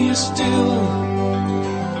to you still.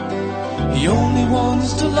 He only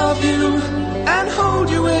wants to love you and hold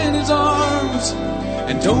you in His arms.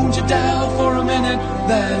 And don't you doubt for a minute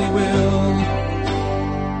that He will.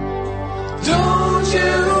 Don't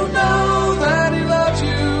you know that He loves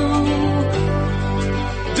you?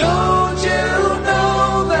 Don't you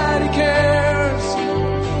know that He cares?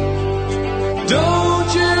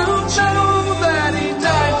 Don't you know that He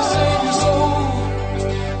died to save your soul?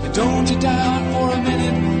 And don't you doubt for a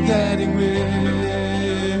minute that He will.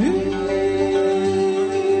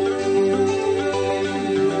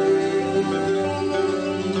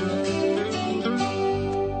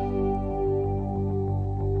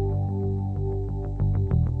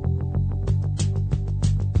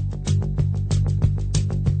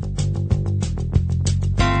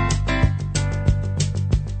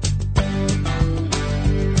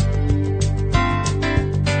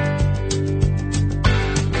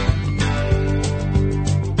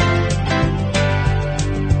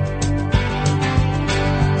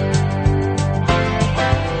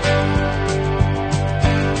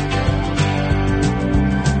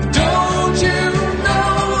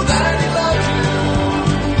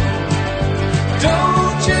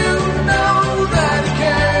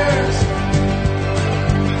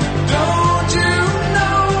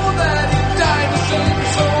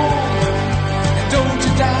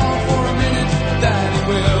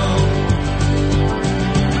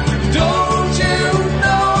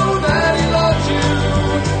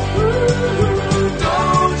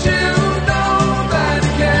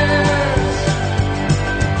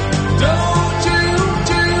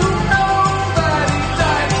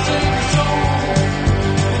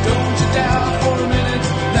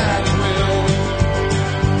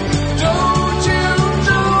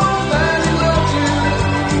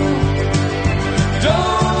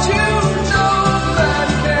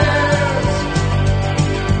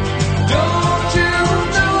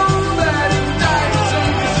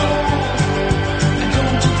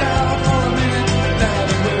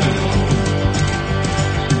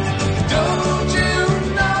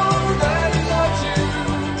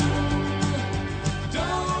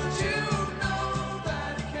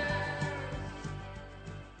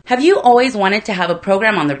 Have you always wanted to have a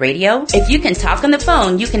program on the radio? If you can talk on the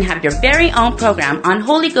phone, you can have your very own program on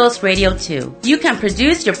Holy Ghost Radio too. You can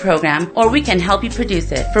produce your program, or we can help you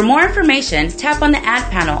produce it. For more information, tap on the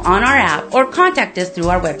ad panel on our app or contact us through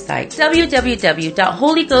our website,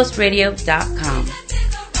 www.holyghostradio.com.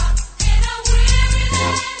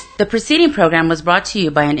 The preceding program was brought to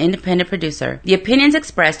you by an independent producer. The opinions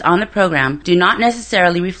expressed on the program do not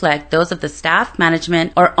necessarily reflect those of the staff,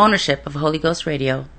 management, or ownership of Holy Ghost Radio.